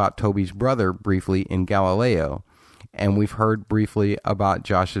heard about Toby's brother briefly in Galileo, and we've heard briefly about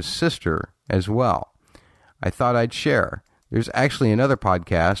Josh's sister as well. I thought I'd share. There's actually another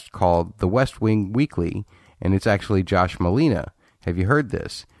podcast called The West Wing Weekly, and it's actually Josh Malina. Have you heard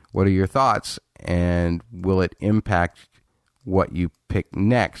this? What are your thoughts, and will it impact what you pick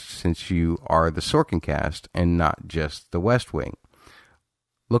next, since you are the Sorkin cast and not just the West Wing?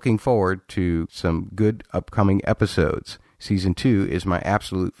 Looking forward to some good upcoming episodes. Season 2 is my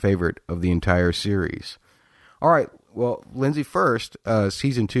absolute favorite of the entire series. All right, well, Lindsay, first,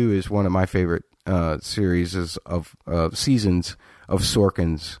 Season 2 is one of my favorite series of seasons of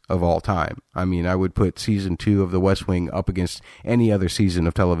Sorkin's of all time. I mean, I would put Season 2 of The West Wing up against any other season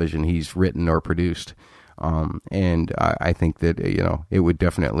of television he's written or produced. And I think that, it would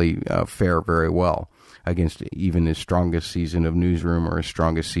definitely fare very well against even his strongest season of Newsroom or his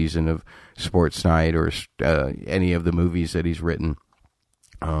strongest season of Sports Night or any of the movies that he's written,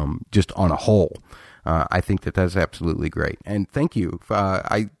 just on a whole. I think that that's absolutely great. And thank you.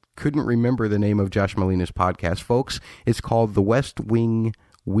 I couldn't remember the name of Josh Malina's podcast, folks. It's called The West Wing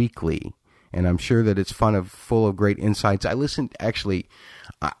Weekly. And I'm sure that it's full of great insights. I listened, actually,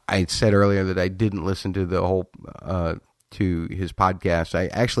 I said earlier that I didn't listen to the whole, to his podcast. I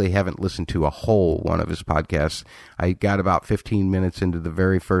actually haven't listened to a whole one of his podcasts. I got about 15 minutes into the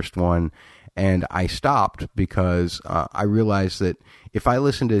very first one, and I stopped because I realized that if I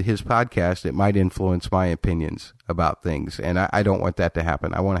listen to his podcast, it might influence my opinions about things, and I don't want that to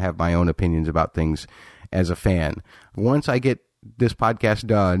happen. I want to have my own opinions about things as a fan. Once I get this podcast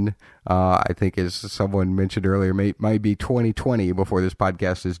done, I think, as someone mentioned earlier, might be 2020 before this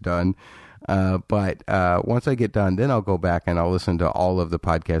podcast is done. But once I get done, then I'll go back and I'll listen to all of the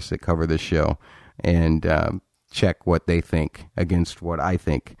podcasts that cover this show and check what they think against what I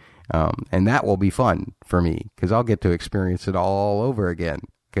think. And that will be fun for me because I'll get to experience it all over again,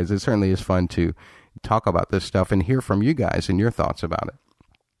 because it certainly is fun to talk about this stuff and hear from you guys and your thoughts about it.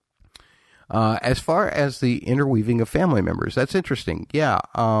 As far as the interweaving of family members, that's interesting. Yeah.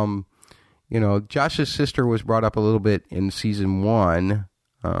 Josh's sister was brought up a little bit in season 1.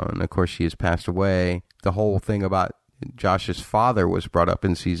 And of course she has passed away. The whole thing about Josh's father was brought up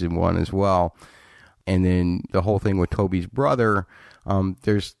in season 1 as well. And then the whole thing with Toby's brother,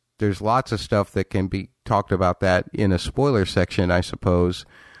 there's lots of stuff that can be talked about that in a spoiler section, I suppose.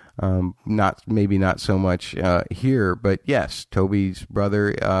 Maybe not so much here, but yes, Toby's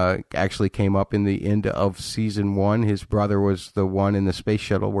brother actually came up in the end of season 1. His brother was the one in the space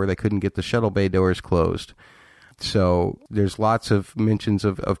shuttle where they couldn't get the shuttle bay doors closed. So there's lots of mentions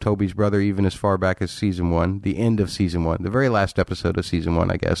of Toby's brother even as far back as season 1, the end of season 1, the very last episode of season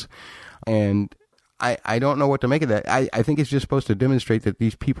 1, I guess. And I don't know what to make of that. I think it's just supposed to demonstrate that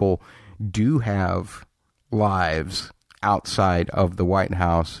these people do have lives outside of the White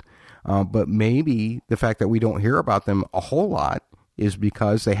House. But maybe the fact that we don't hear about them a whole lot is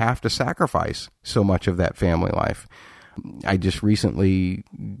because they have to sacrifice so much of that family life. I just recently,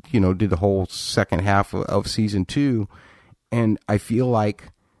 did the whole second half of season 2, and I feel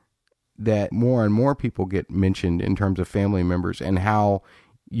like that more and more people get mentioned in terms of family members and how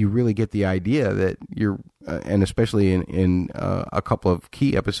you really get the idea that you're, and especially in a couple of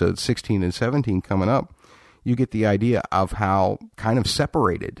key episodes, 16 and 17 coming up, you get the idea of how kind of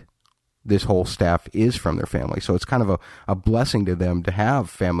separated this whole staff is from their family. So it's kind of a blessing to them to have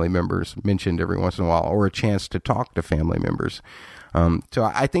family members mentioned every once in a while, or a chance to talk to family members. So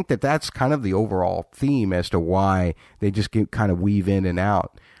I think that that's kind of the overall theme as to why they just kind of weave in and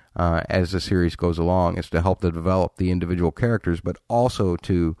out as the series goes along, is to help to develop the individual characters, but also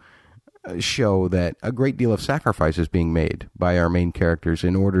to show that a great deal of sacrifice is being made by our main characters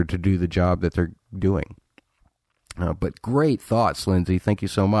in order to do the job that they're doing. But great thoughts, Lindsay. Thank you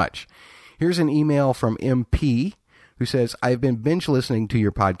so much. Here's an email from MP who says, I've been binge listening to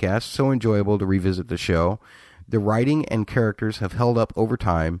your podcast. So enjoyable to revisit the show. The writing and characters have held up over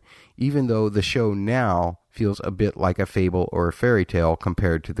time, even though the show now feels a bit like a fable or a fairy tale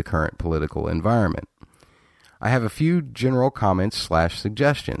compared to the current political environment. I have a few general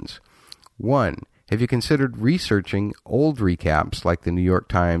comments/suggestions. 1. Have you considered researching old recaps like the New York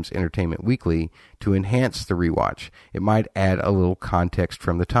Times Entertainment Weekly to enhance the rewatch? It might add a little context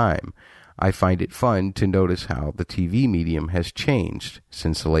from the time. I find it fun to notice how the TV medium has changed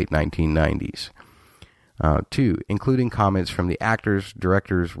since the late 1990s. 2. Including comments from the actors,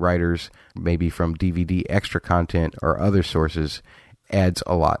 directors, writers, maybe from DVD extra content or other sources, adds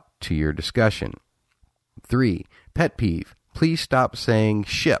a lot to your discussion. 3. Pet peeve. Please stop saying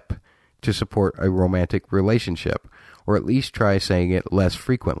ship to support a romantic relationship, or at least try saying it less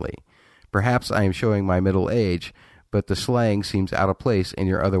frequently. Perhaps I am showing my middle age, but the slang seems out of place in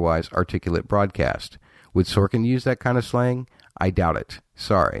your otherwise articulate broadcast. Would Sorkin use that kind of slang? I doubt it.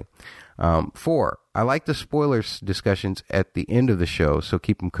 Sorry. 4. I like the spoilers discussions at the end of the show, so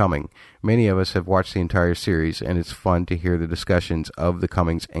keep them coming. Many of us have watched the entire series, and it's fun to hear the discussions of the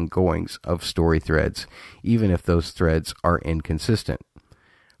comings and goings of story threads, even if those threads are inconsistent.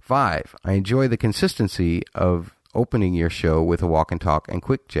 5. I enjoy the consistency of opening your show with a walk and talk and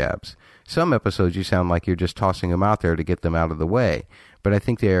quick jabs. Some episodes you sound like you're just tossing them out there to get them out of the way, but I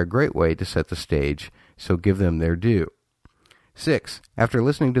think they are a great way to set the stage, so give them their due. 6. After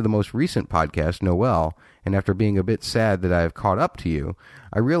listening to the most recent podcast, Noel, and after being a bit sad that I have caught up to you,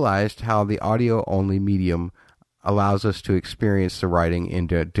 I realized how the audio-only medium allows us to experience the writing in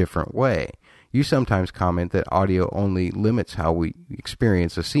a different way. You sometimes comment that audio only limits how we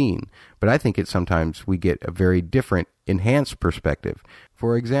experience a scene, but I think sometimes we get a very different, enhanced perspective.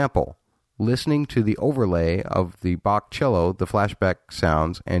 For example, listening to the overlay of the Bach cello, the flashback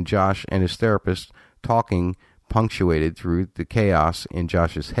sounds, and Josh and his therapist talking punctuated through the chaos in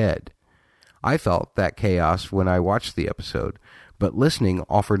Josh's head. I felt that chaos when I watched the episode, but listening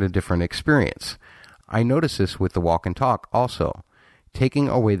offered a different experience. I noticed this with the walk and talk also. Taking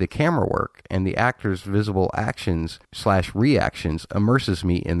away the camera work and the actors' visible actions/reactions immerses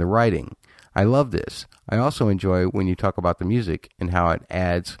me in the writing. I love this. I also enjoy when you talk about the music and how it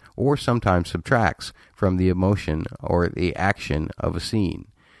adds or sometimes subtracts from the emotion or the action of a scene.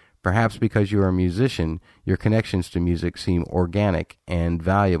 Perhaps because you are a musician, your connections to music seem organic and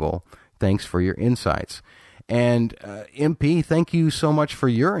valuable. Thanks for your insights. And MP, thank you so much for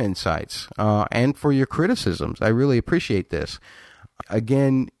your insights and for your criticisms. I really appreciate this.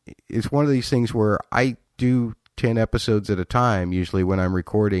 Again, it's one of these things where I do 10 episodes at a time, usually when I'm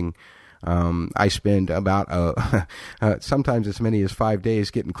recording. I spend about sometimes as many as 5 days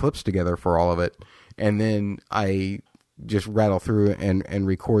getting clips together for all of it. And then I just rattle through and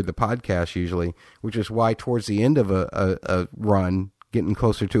record the podcast usually, which is why towards the end of a run, getting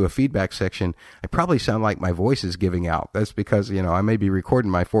closer to a feedback section, I probably sound like my voice is giving out. That's because, I may be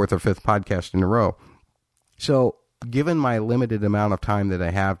recording my 4th or 5th podcast in a row. So given my limited amount of time that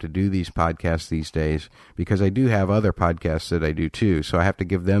I have to do these podcasts these days, because I do have other podcasts that I do too, so I have to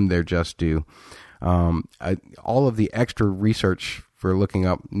give them their just due. All of the extra research for looking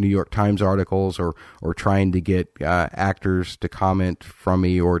up New York Times articles or trying to get actors to comment from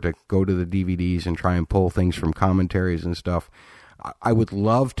me or to go to the DVDs and try and pull things from commentaries and stuff, I would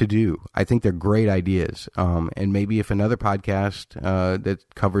love to do. I think they're great ideas. And maybe if another podcast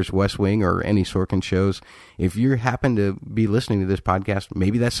that covers West Wing or any Sorkin shows, if you happen to be listening to this podcast,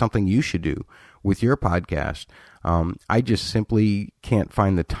 maybe that's something you should do with your podcast. I just simply can't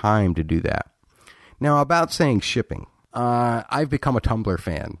find the time to do that. Now, about saying shipping. I've become a Tumblr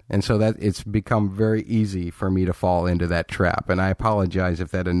fan, and so that it's become very easy for me to fall into that trap, and I apologize if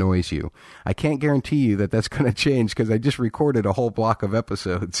that annoys you. I can't guarantee you that that's going to change because I just recorded a whole block of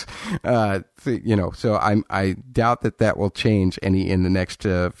episodes, so I doubt that will change any in the next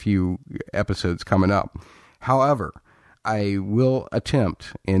few episodes coming up. However, I will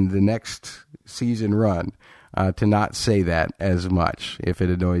attempt in the next season run to not say that as much if it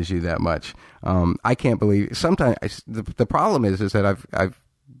annoys you that much. I can't believe sometimes the problem is that I've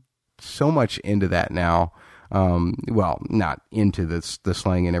so much into that now. Not into the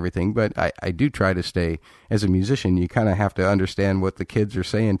slang and everything, but I do try to stay as a musician. You kind of have to understand what the kids are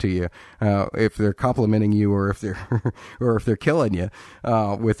saying to you, if they're complimenting you or if they're killing you,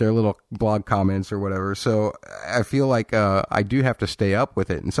 with their little blog comments or whatever. So I feel like, I do have to stay up with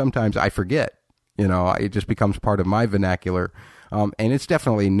it. And sometimes I forget, it just becomes part of my vernacular. And it's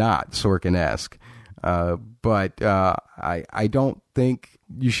definitely not Sorkin-esque. But I don't think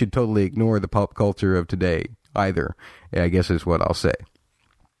you should totally ignore the pop culture of today either, I guess is what I'll say.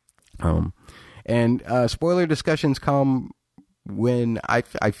 And spoiler discussions come when I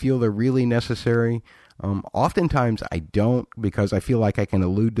feel they're really necessary. Oftentimes I don't, because I feel like I can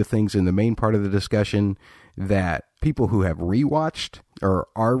allude to things in the main part of the discussion that people who have rewatched or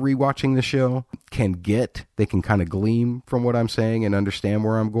are rewatching the show can get. They can kind of glean from what I'm saying and understand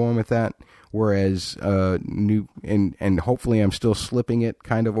where I'm going with that. Whereas and hopefully I'm still slipping it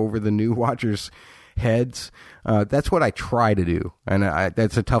kind of over the new watchers' heads. That's what I try to do, and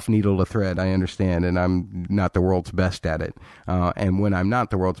that's a tough needle to thread, I understand, and I'm not the world's best at it. And when I'm not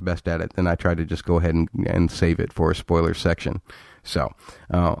the world's best at it, then I try to just go ahead and save it for a spoiler section. So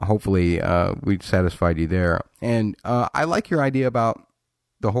hopefully we satisfied you there. And I like your idea about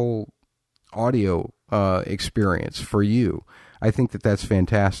the whole audio experience for you. I think that that's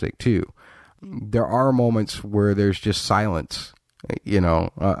fantastic too. There are moments where there's just silence,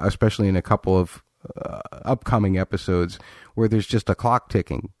 especially in a couple of upcoming episodes where there's just a clock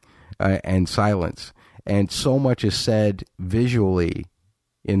ticking and silence, and so much is said visually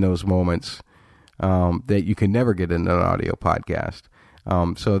in those moments that you can never get in an audio podcast.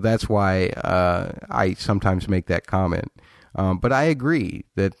 So that's why I sometimes make that comment. But I agree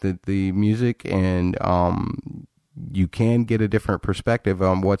that the music and you can get a different perspective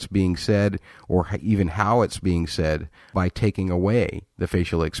on what's being said, or even how it's being said, by taking away the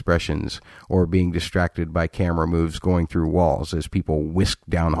facial expressions or being distracted by camera moves going through walls as people whisk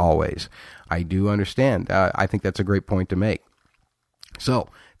down hallways. I do understand. I think that's a great point to make. So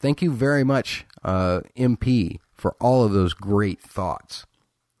thank you very much, MP, for all of those great thoughts.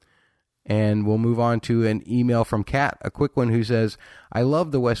 And we'll move on to an email from Kat, a quick one, who says, I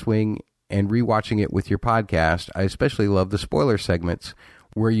love The West Wing and rewatching it with your podcast. I especially love the spoiler segments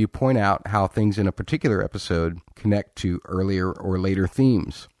where you point out how things in a particular episode connect to earlier or later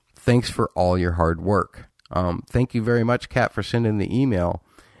themes. Thanks for all your hard work. Thank you very much, Kat, for sending the email.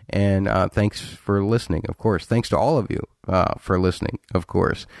 And thanks for listening, of course. Thanks to all of you for listening, of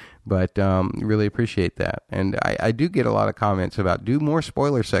course. But really appreciate that. And I do get a lot of comments about do more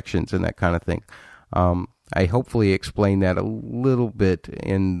spoiler sections and that kind of thing. I hopefully explained that a little bit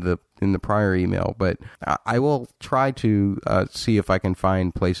in the prior email, but I will try to see if I can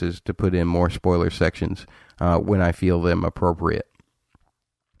find places to put in more spoiler sections when I feel them appropriate.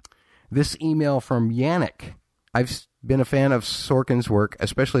 This email from Yannick. I've been a fan of Sorkin's work,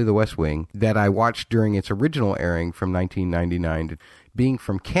 especially The West Wing, that I watched during its original airing from 1999. Being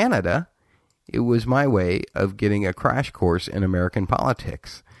from Canada, it was my way of getting a crash course in American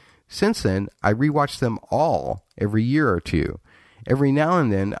politics. Since then, I rewatch them all every year or two. Every now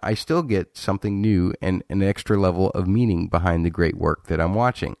and then, I still get something new and an extra level of meaning behind the great work that I'm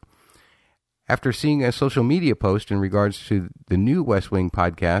watching. After seeing a social media post in regards to the new West Wing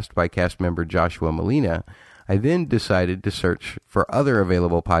podcast by cast member Joshua Molina, I then decided to search for other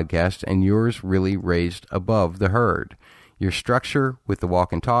available podcasts, and yours really raised above the herd. Your structure with the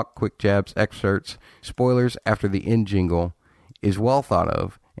walk and talk, quick jabs, excerpts, spoilers after the end jingle is well thought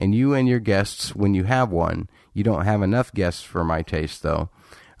of, and you and your guests, when you have one, you don't have enough guests for my taste though,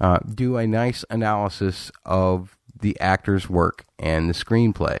 do a nice analysis of the actor's work and the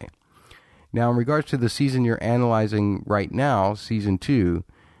screenplay. Now, in regards to the season you're analyzing right now, season 2,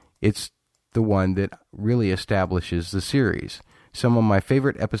 it's the one that really establishes the series. Some of my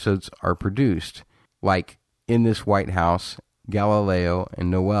favorite episodes are produced, like In This White House, Galileo,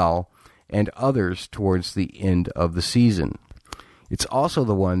 and Noel, and others towards the end of the season. It's also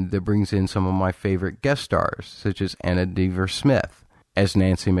the one that brings in some of my favorite guest stars, such as Anna Deaver-Smith as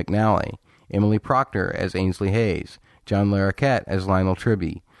Nancy McNally, Emily Proctor as Ainsley Hayes, John Larroquette as Lionel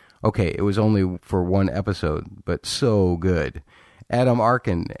Tribby. Okay, it was only for one episode, but so good. Adam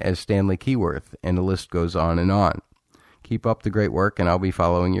Arkin as Stanley Keyworth, and the list goes on and on. Keep up the great work, and I'll be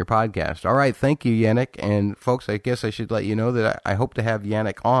following your podcast. All right, thank you, Yannick. And folks, I guess I should let you know that I hope to have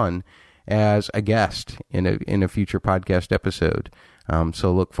Yannick on as a guest in a future podcast episode.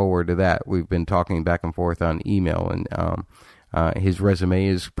 So look forward to that. We've been talking back and forth on email, and his resume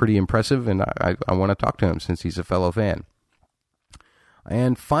is pretty impressive, and I want to talk to him since he's a fellow fan.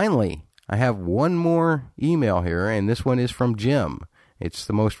 And finally, I have one more email here, and this one is from Jim. It's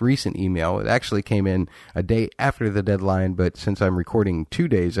the most recent email. It actually came in a day after the deadline, but since I'm recording 2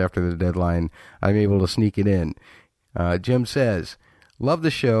 days after the deadline, I'm able to sneak it in. Jim says, love the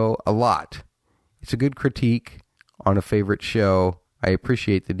show a lot. It's a good critique on a favorite show. I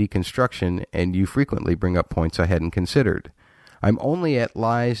appreciate the deconstruction, and you frequently bring up points I hadn't considered. I'm only at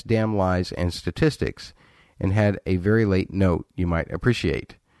lies, damn lies, and statistics, and had a very late note you might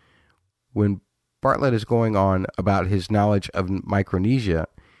appreciate. When Bartlett is going on about his knowledge of Micronesia,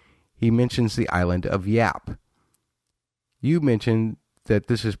 he mentions the island of Yap. You mentioned that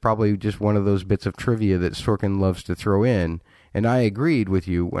this is probably just one of those bits of trivia that Sorkin loves to throw in, and I agreed with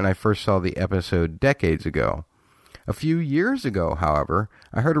you when I first saw the episode decades ago. A few years ago, however,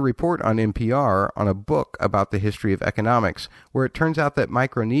 I heard a report on NPR on a book about the history of economics, where it turns out that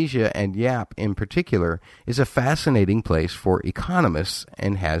Micronesia, and Yap in particular, is a fascinating place for economists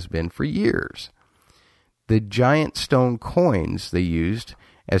and has been for years. The giant stone coins they used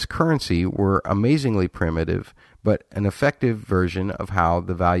as currency were amazingly primitive, but an effective version of how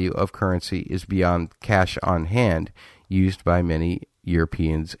the value of currency is beyond cash on hand, used by many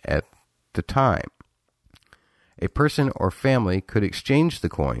Europeans at the time. A person or family could exchange the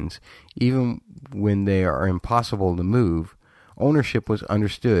coins, even when they are impossible to move. Ownership was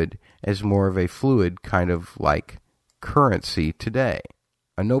understood as more of a fluid kind of like currency today.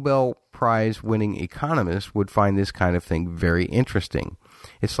 A Nobel Prize-winning economist would find this kind of thing very interesting.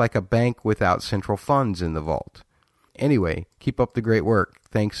 It's like a bank without central funds in the vault. Anyway, keep up the great work.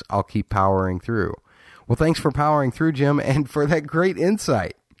 Thanks, I'll keep powering through. Well, thanks for powering through, Jim, and for that great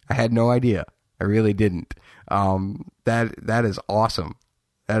insight. I had no idea. I really didn't. That is awesome.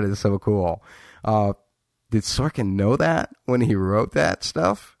 That is so cool. Did Sorkin know that when he wrote that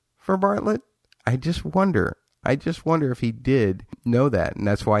stuff for Bartlett? I just wonder if he did know that, and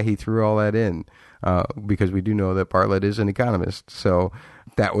that's why he threw all that in, because we do know that Bartlett is an economist, so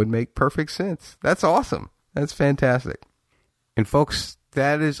that would make perfect sense. That's awesome. That's fantastic. And folks,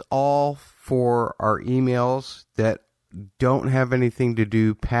 that is all for our emails that don't have anything to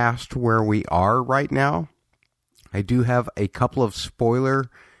do past where we are right now. I do have a couple of spoiler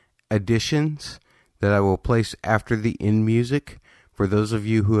additions that I will place after the end music for those of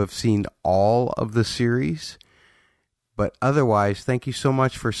you who have seen all of the series. But otherwise, thank you so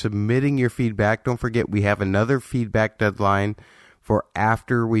much for submitting your feedback. Don't forget, we have another feedback deadline for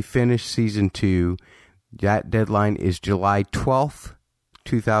after we finish Season 2. That deadline is July 12th,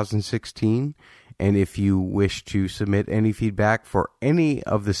 2016. And if you wish to submit any feedback for any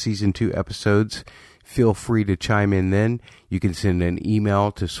of the Season 2 episodes, feel free to chime in then. You can send an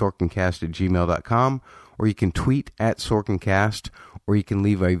email to sorkincast@gmail.com, or you can tweet at Sorkincast, or you can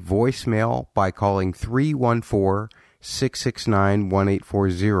leave a voicemail by calling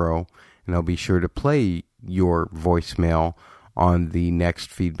 314-669-1840, and I'll be sure to play your voicemail on the next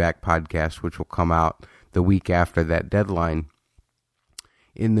feedback podcast, which will come out the week after that deadline.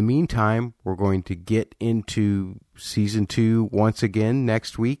 In the meantime, we're going to get into Season 2 once again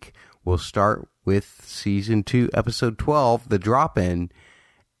next week. We'll start with Season 2, Episode 12, The Drop-In.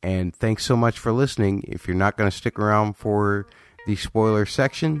 And thanks so much for listening. If you're not going to stick around for the spoiler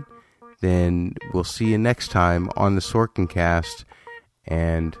section, then we'll see you next time on the Sorkincast.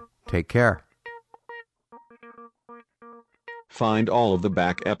 And take care. Find all of the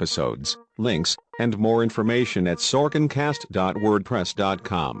back episodes, links, and more information at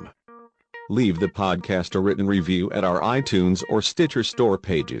sorkincast.wordpress.com. Leave the podcast a written review at our iTunes or Stitcher store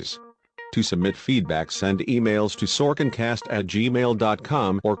pages. To submit feedback, send emails to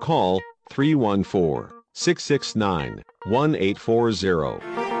sorkincast@gmail.com or call 314-669-1840.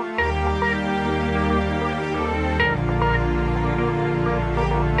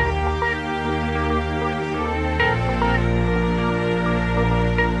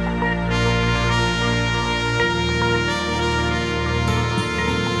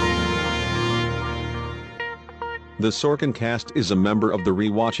 The Sorkincast is a member of the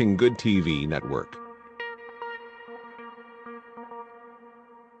Rewatching Good TV network.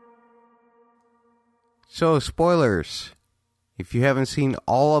 So, spoilers. If you haven't seen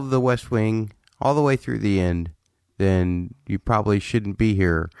all of The West Wing, all the way through the end, then you probably shouldn't be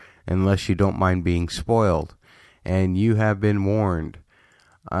here unless you don't mind being spoiled. And you have been warned.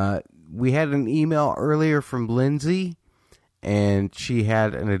 We had an email earlier from Lindsay, and she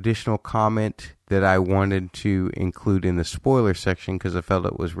had an additional comment that I wanted to include in the spoiler section because I felt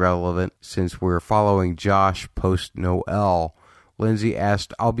it was relevant since we're following Josh post-Noel. Lindsay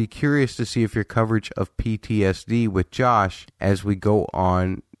asked, I'll be curious to see if your coverage of PTSD with Josh as we go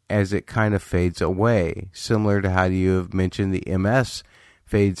on, as it kind of fades away, similar to how you have mentioned the MS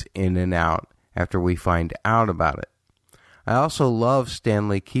fades in and out after we find out about it. I also love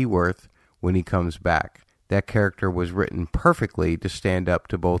Stanley Keyworth when he comes back. That character was written perfectly to stand up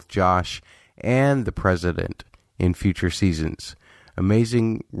to both Josh and the President in future seasons.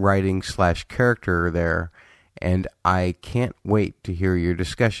 Amazing writing / character there, and I can't wait to hear your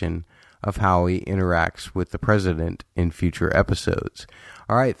discussion of how he interacts with the President in future episodes.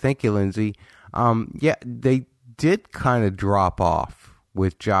 All right, thank you, Lindsay. Yeah, they did kind of drop off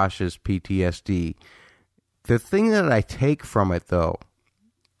with Josh's PTSD. The thing that I take from it, though,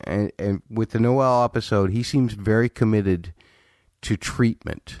 and with the Noel episode, he seems very committed to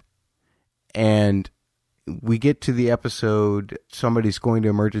treatment. And we get to the episode, somebody's going to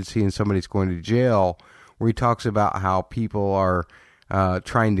emergency and somebody's going to jail, where he talks about how people are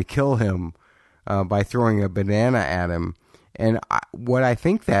trying to kill him by throwing a banana at him. And what I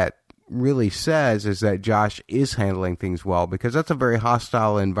think that really says is that Josh is handling things well, because that's a very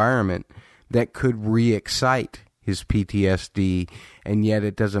hostile environment that could re-excite his PTSD, and yet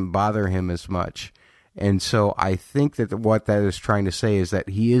it doesn't bother him as much. And so I think that what that is trying to say is that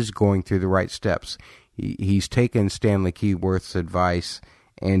he is going through the right steps. He's taken Stanley Keyworth's advice,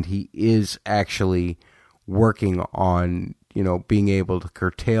 and he is actually working on, being able to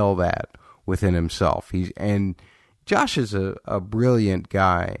curtail that within himself. And Josh is a brilliant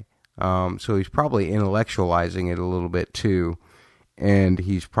guy, so he's probably intellectualizing it a little bit too, and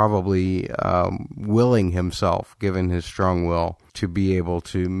he's probably willing himself, given his strong will, to be able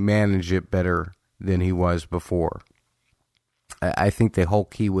to manage it better than he was before. I think the whole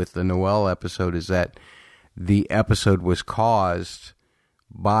key with the Noel episode is that the episode was caused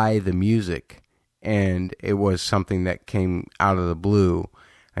by the music, and it was something that came out of the blue.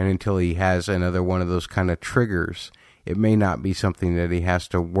 And until he has another one of those kind of triggers, it may not be something that he has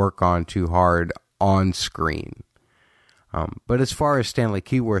to work on too hard on screen. But as far as Stanley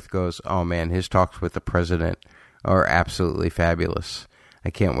Keyworth goes, oh man, his talks with the president are absolutely fabulous. I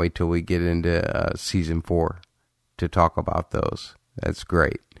can't wait till we get into season 4 to talk about those. That's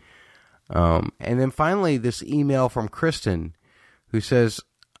great. And then finally, this email from Kristen, who says,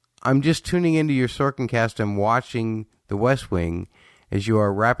 I'm just tuning into your Sorkincast and watching The West Wing as you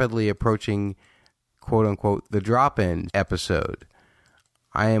are rapidly approaching, quote-unquote, the drop-in episode.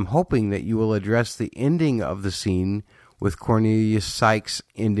 I am hoping that you will address the ending of the scene with Cornelius Sykes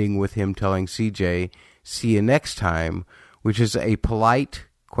ending with him telling CJ, see you next time, which is a polite,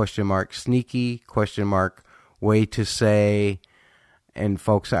 sneaky, way to say, and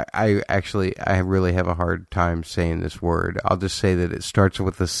folks, I really have a hard time saying this word. I'll just say that it starts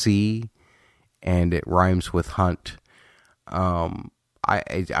with a C, and it rhymes with hunt.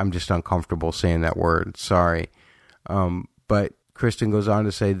 I'm just uncomfortable saying that word, sorry. But Kristen goes on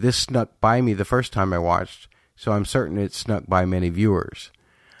to say, this snuck by me the first time I watched, so I'm certain it snuck by many viewers.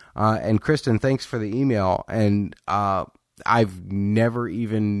 And Kristen, thanks for the email, and I've never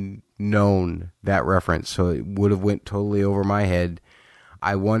even known that reference, so it would have went totally over my head.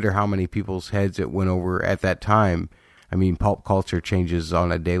 I wonder how many people's heads it went over at that time. I mean, pulp culture changes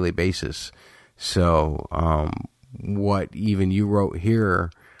on a daily basis, so what even you wrote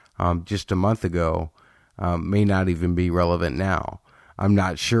here just a month ago may not even be relevant now. I'm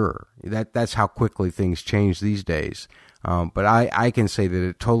not sure. That's how quickly things change these days. But I can say that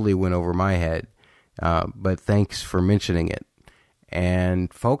it totally went over my head. But thanks for mentioning it.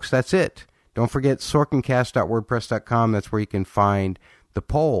 And folks, that's it. Don't forget sorkincast.wordpress.com. That's where you can find the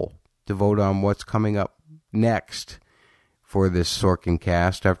poll to vote on what's coming up next for this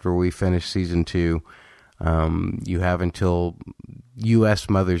Sorkincast after we finish season 2. You have until U.S.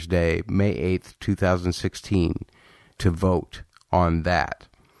 Mother's Day, May 8th, 2016, to vote on that.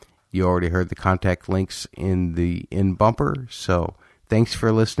 You already heard the contact links in the bumper, so thanks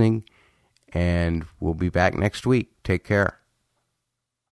for listening, and we'll be back next week. Take care.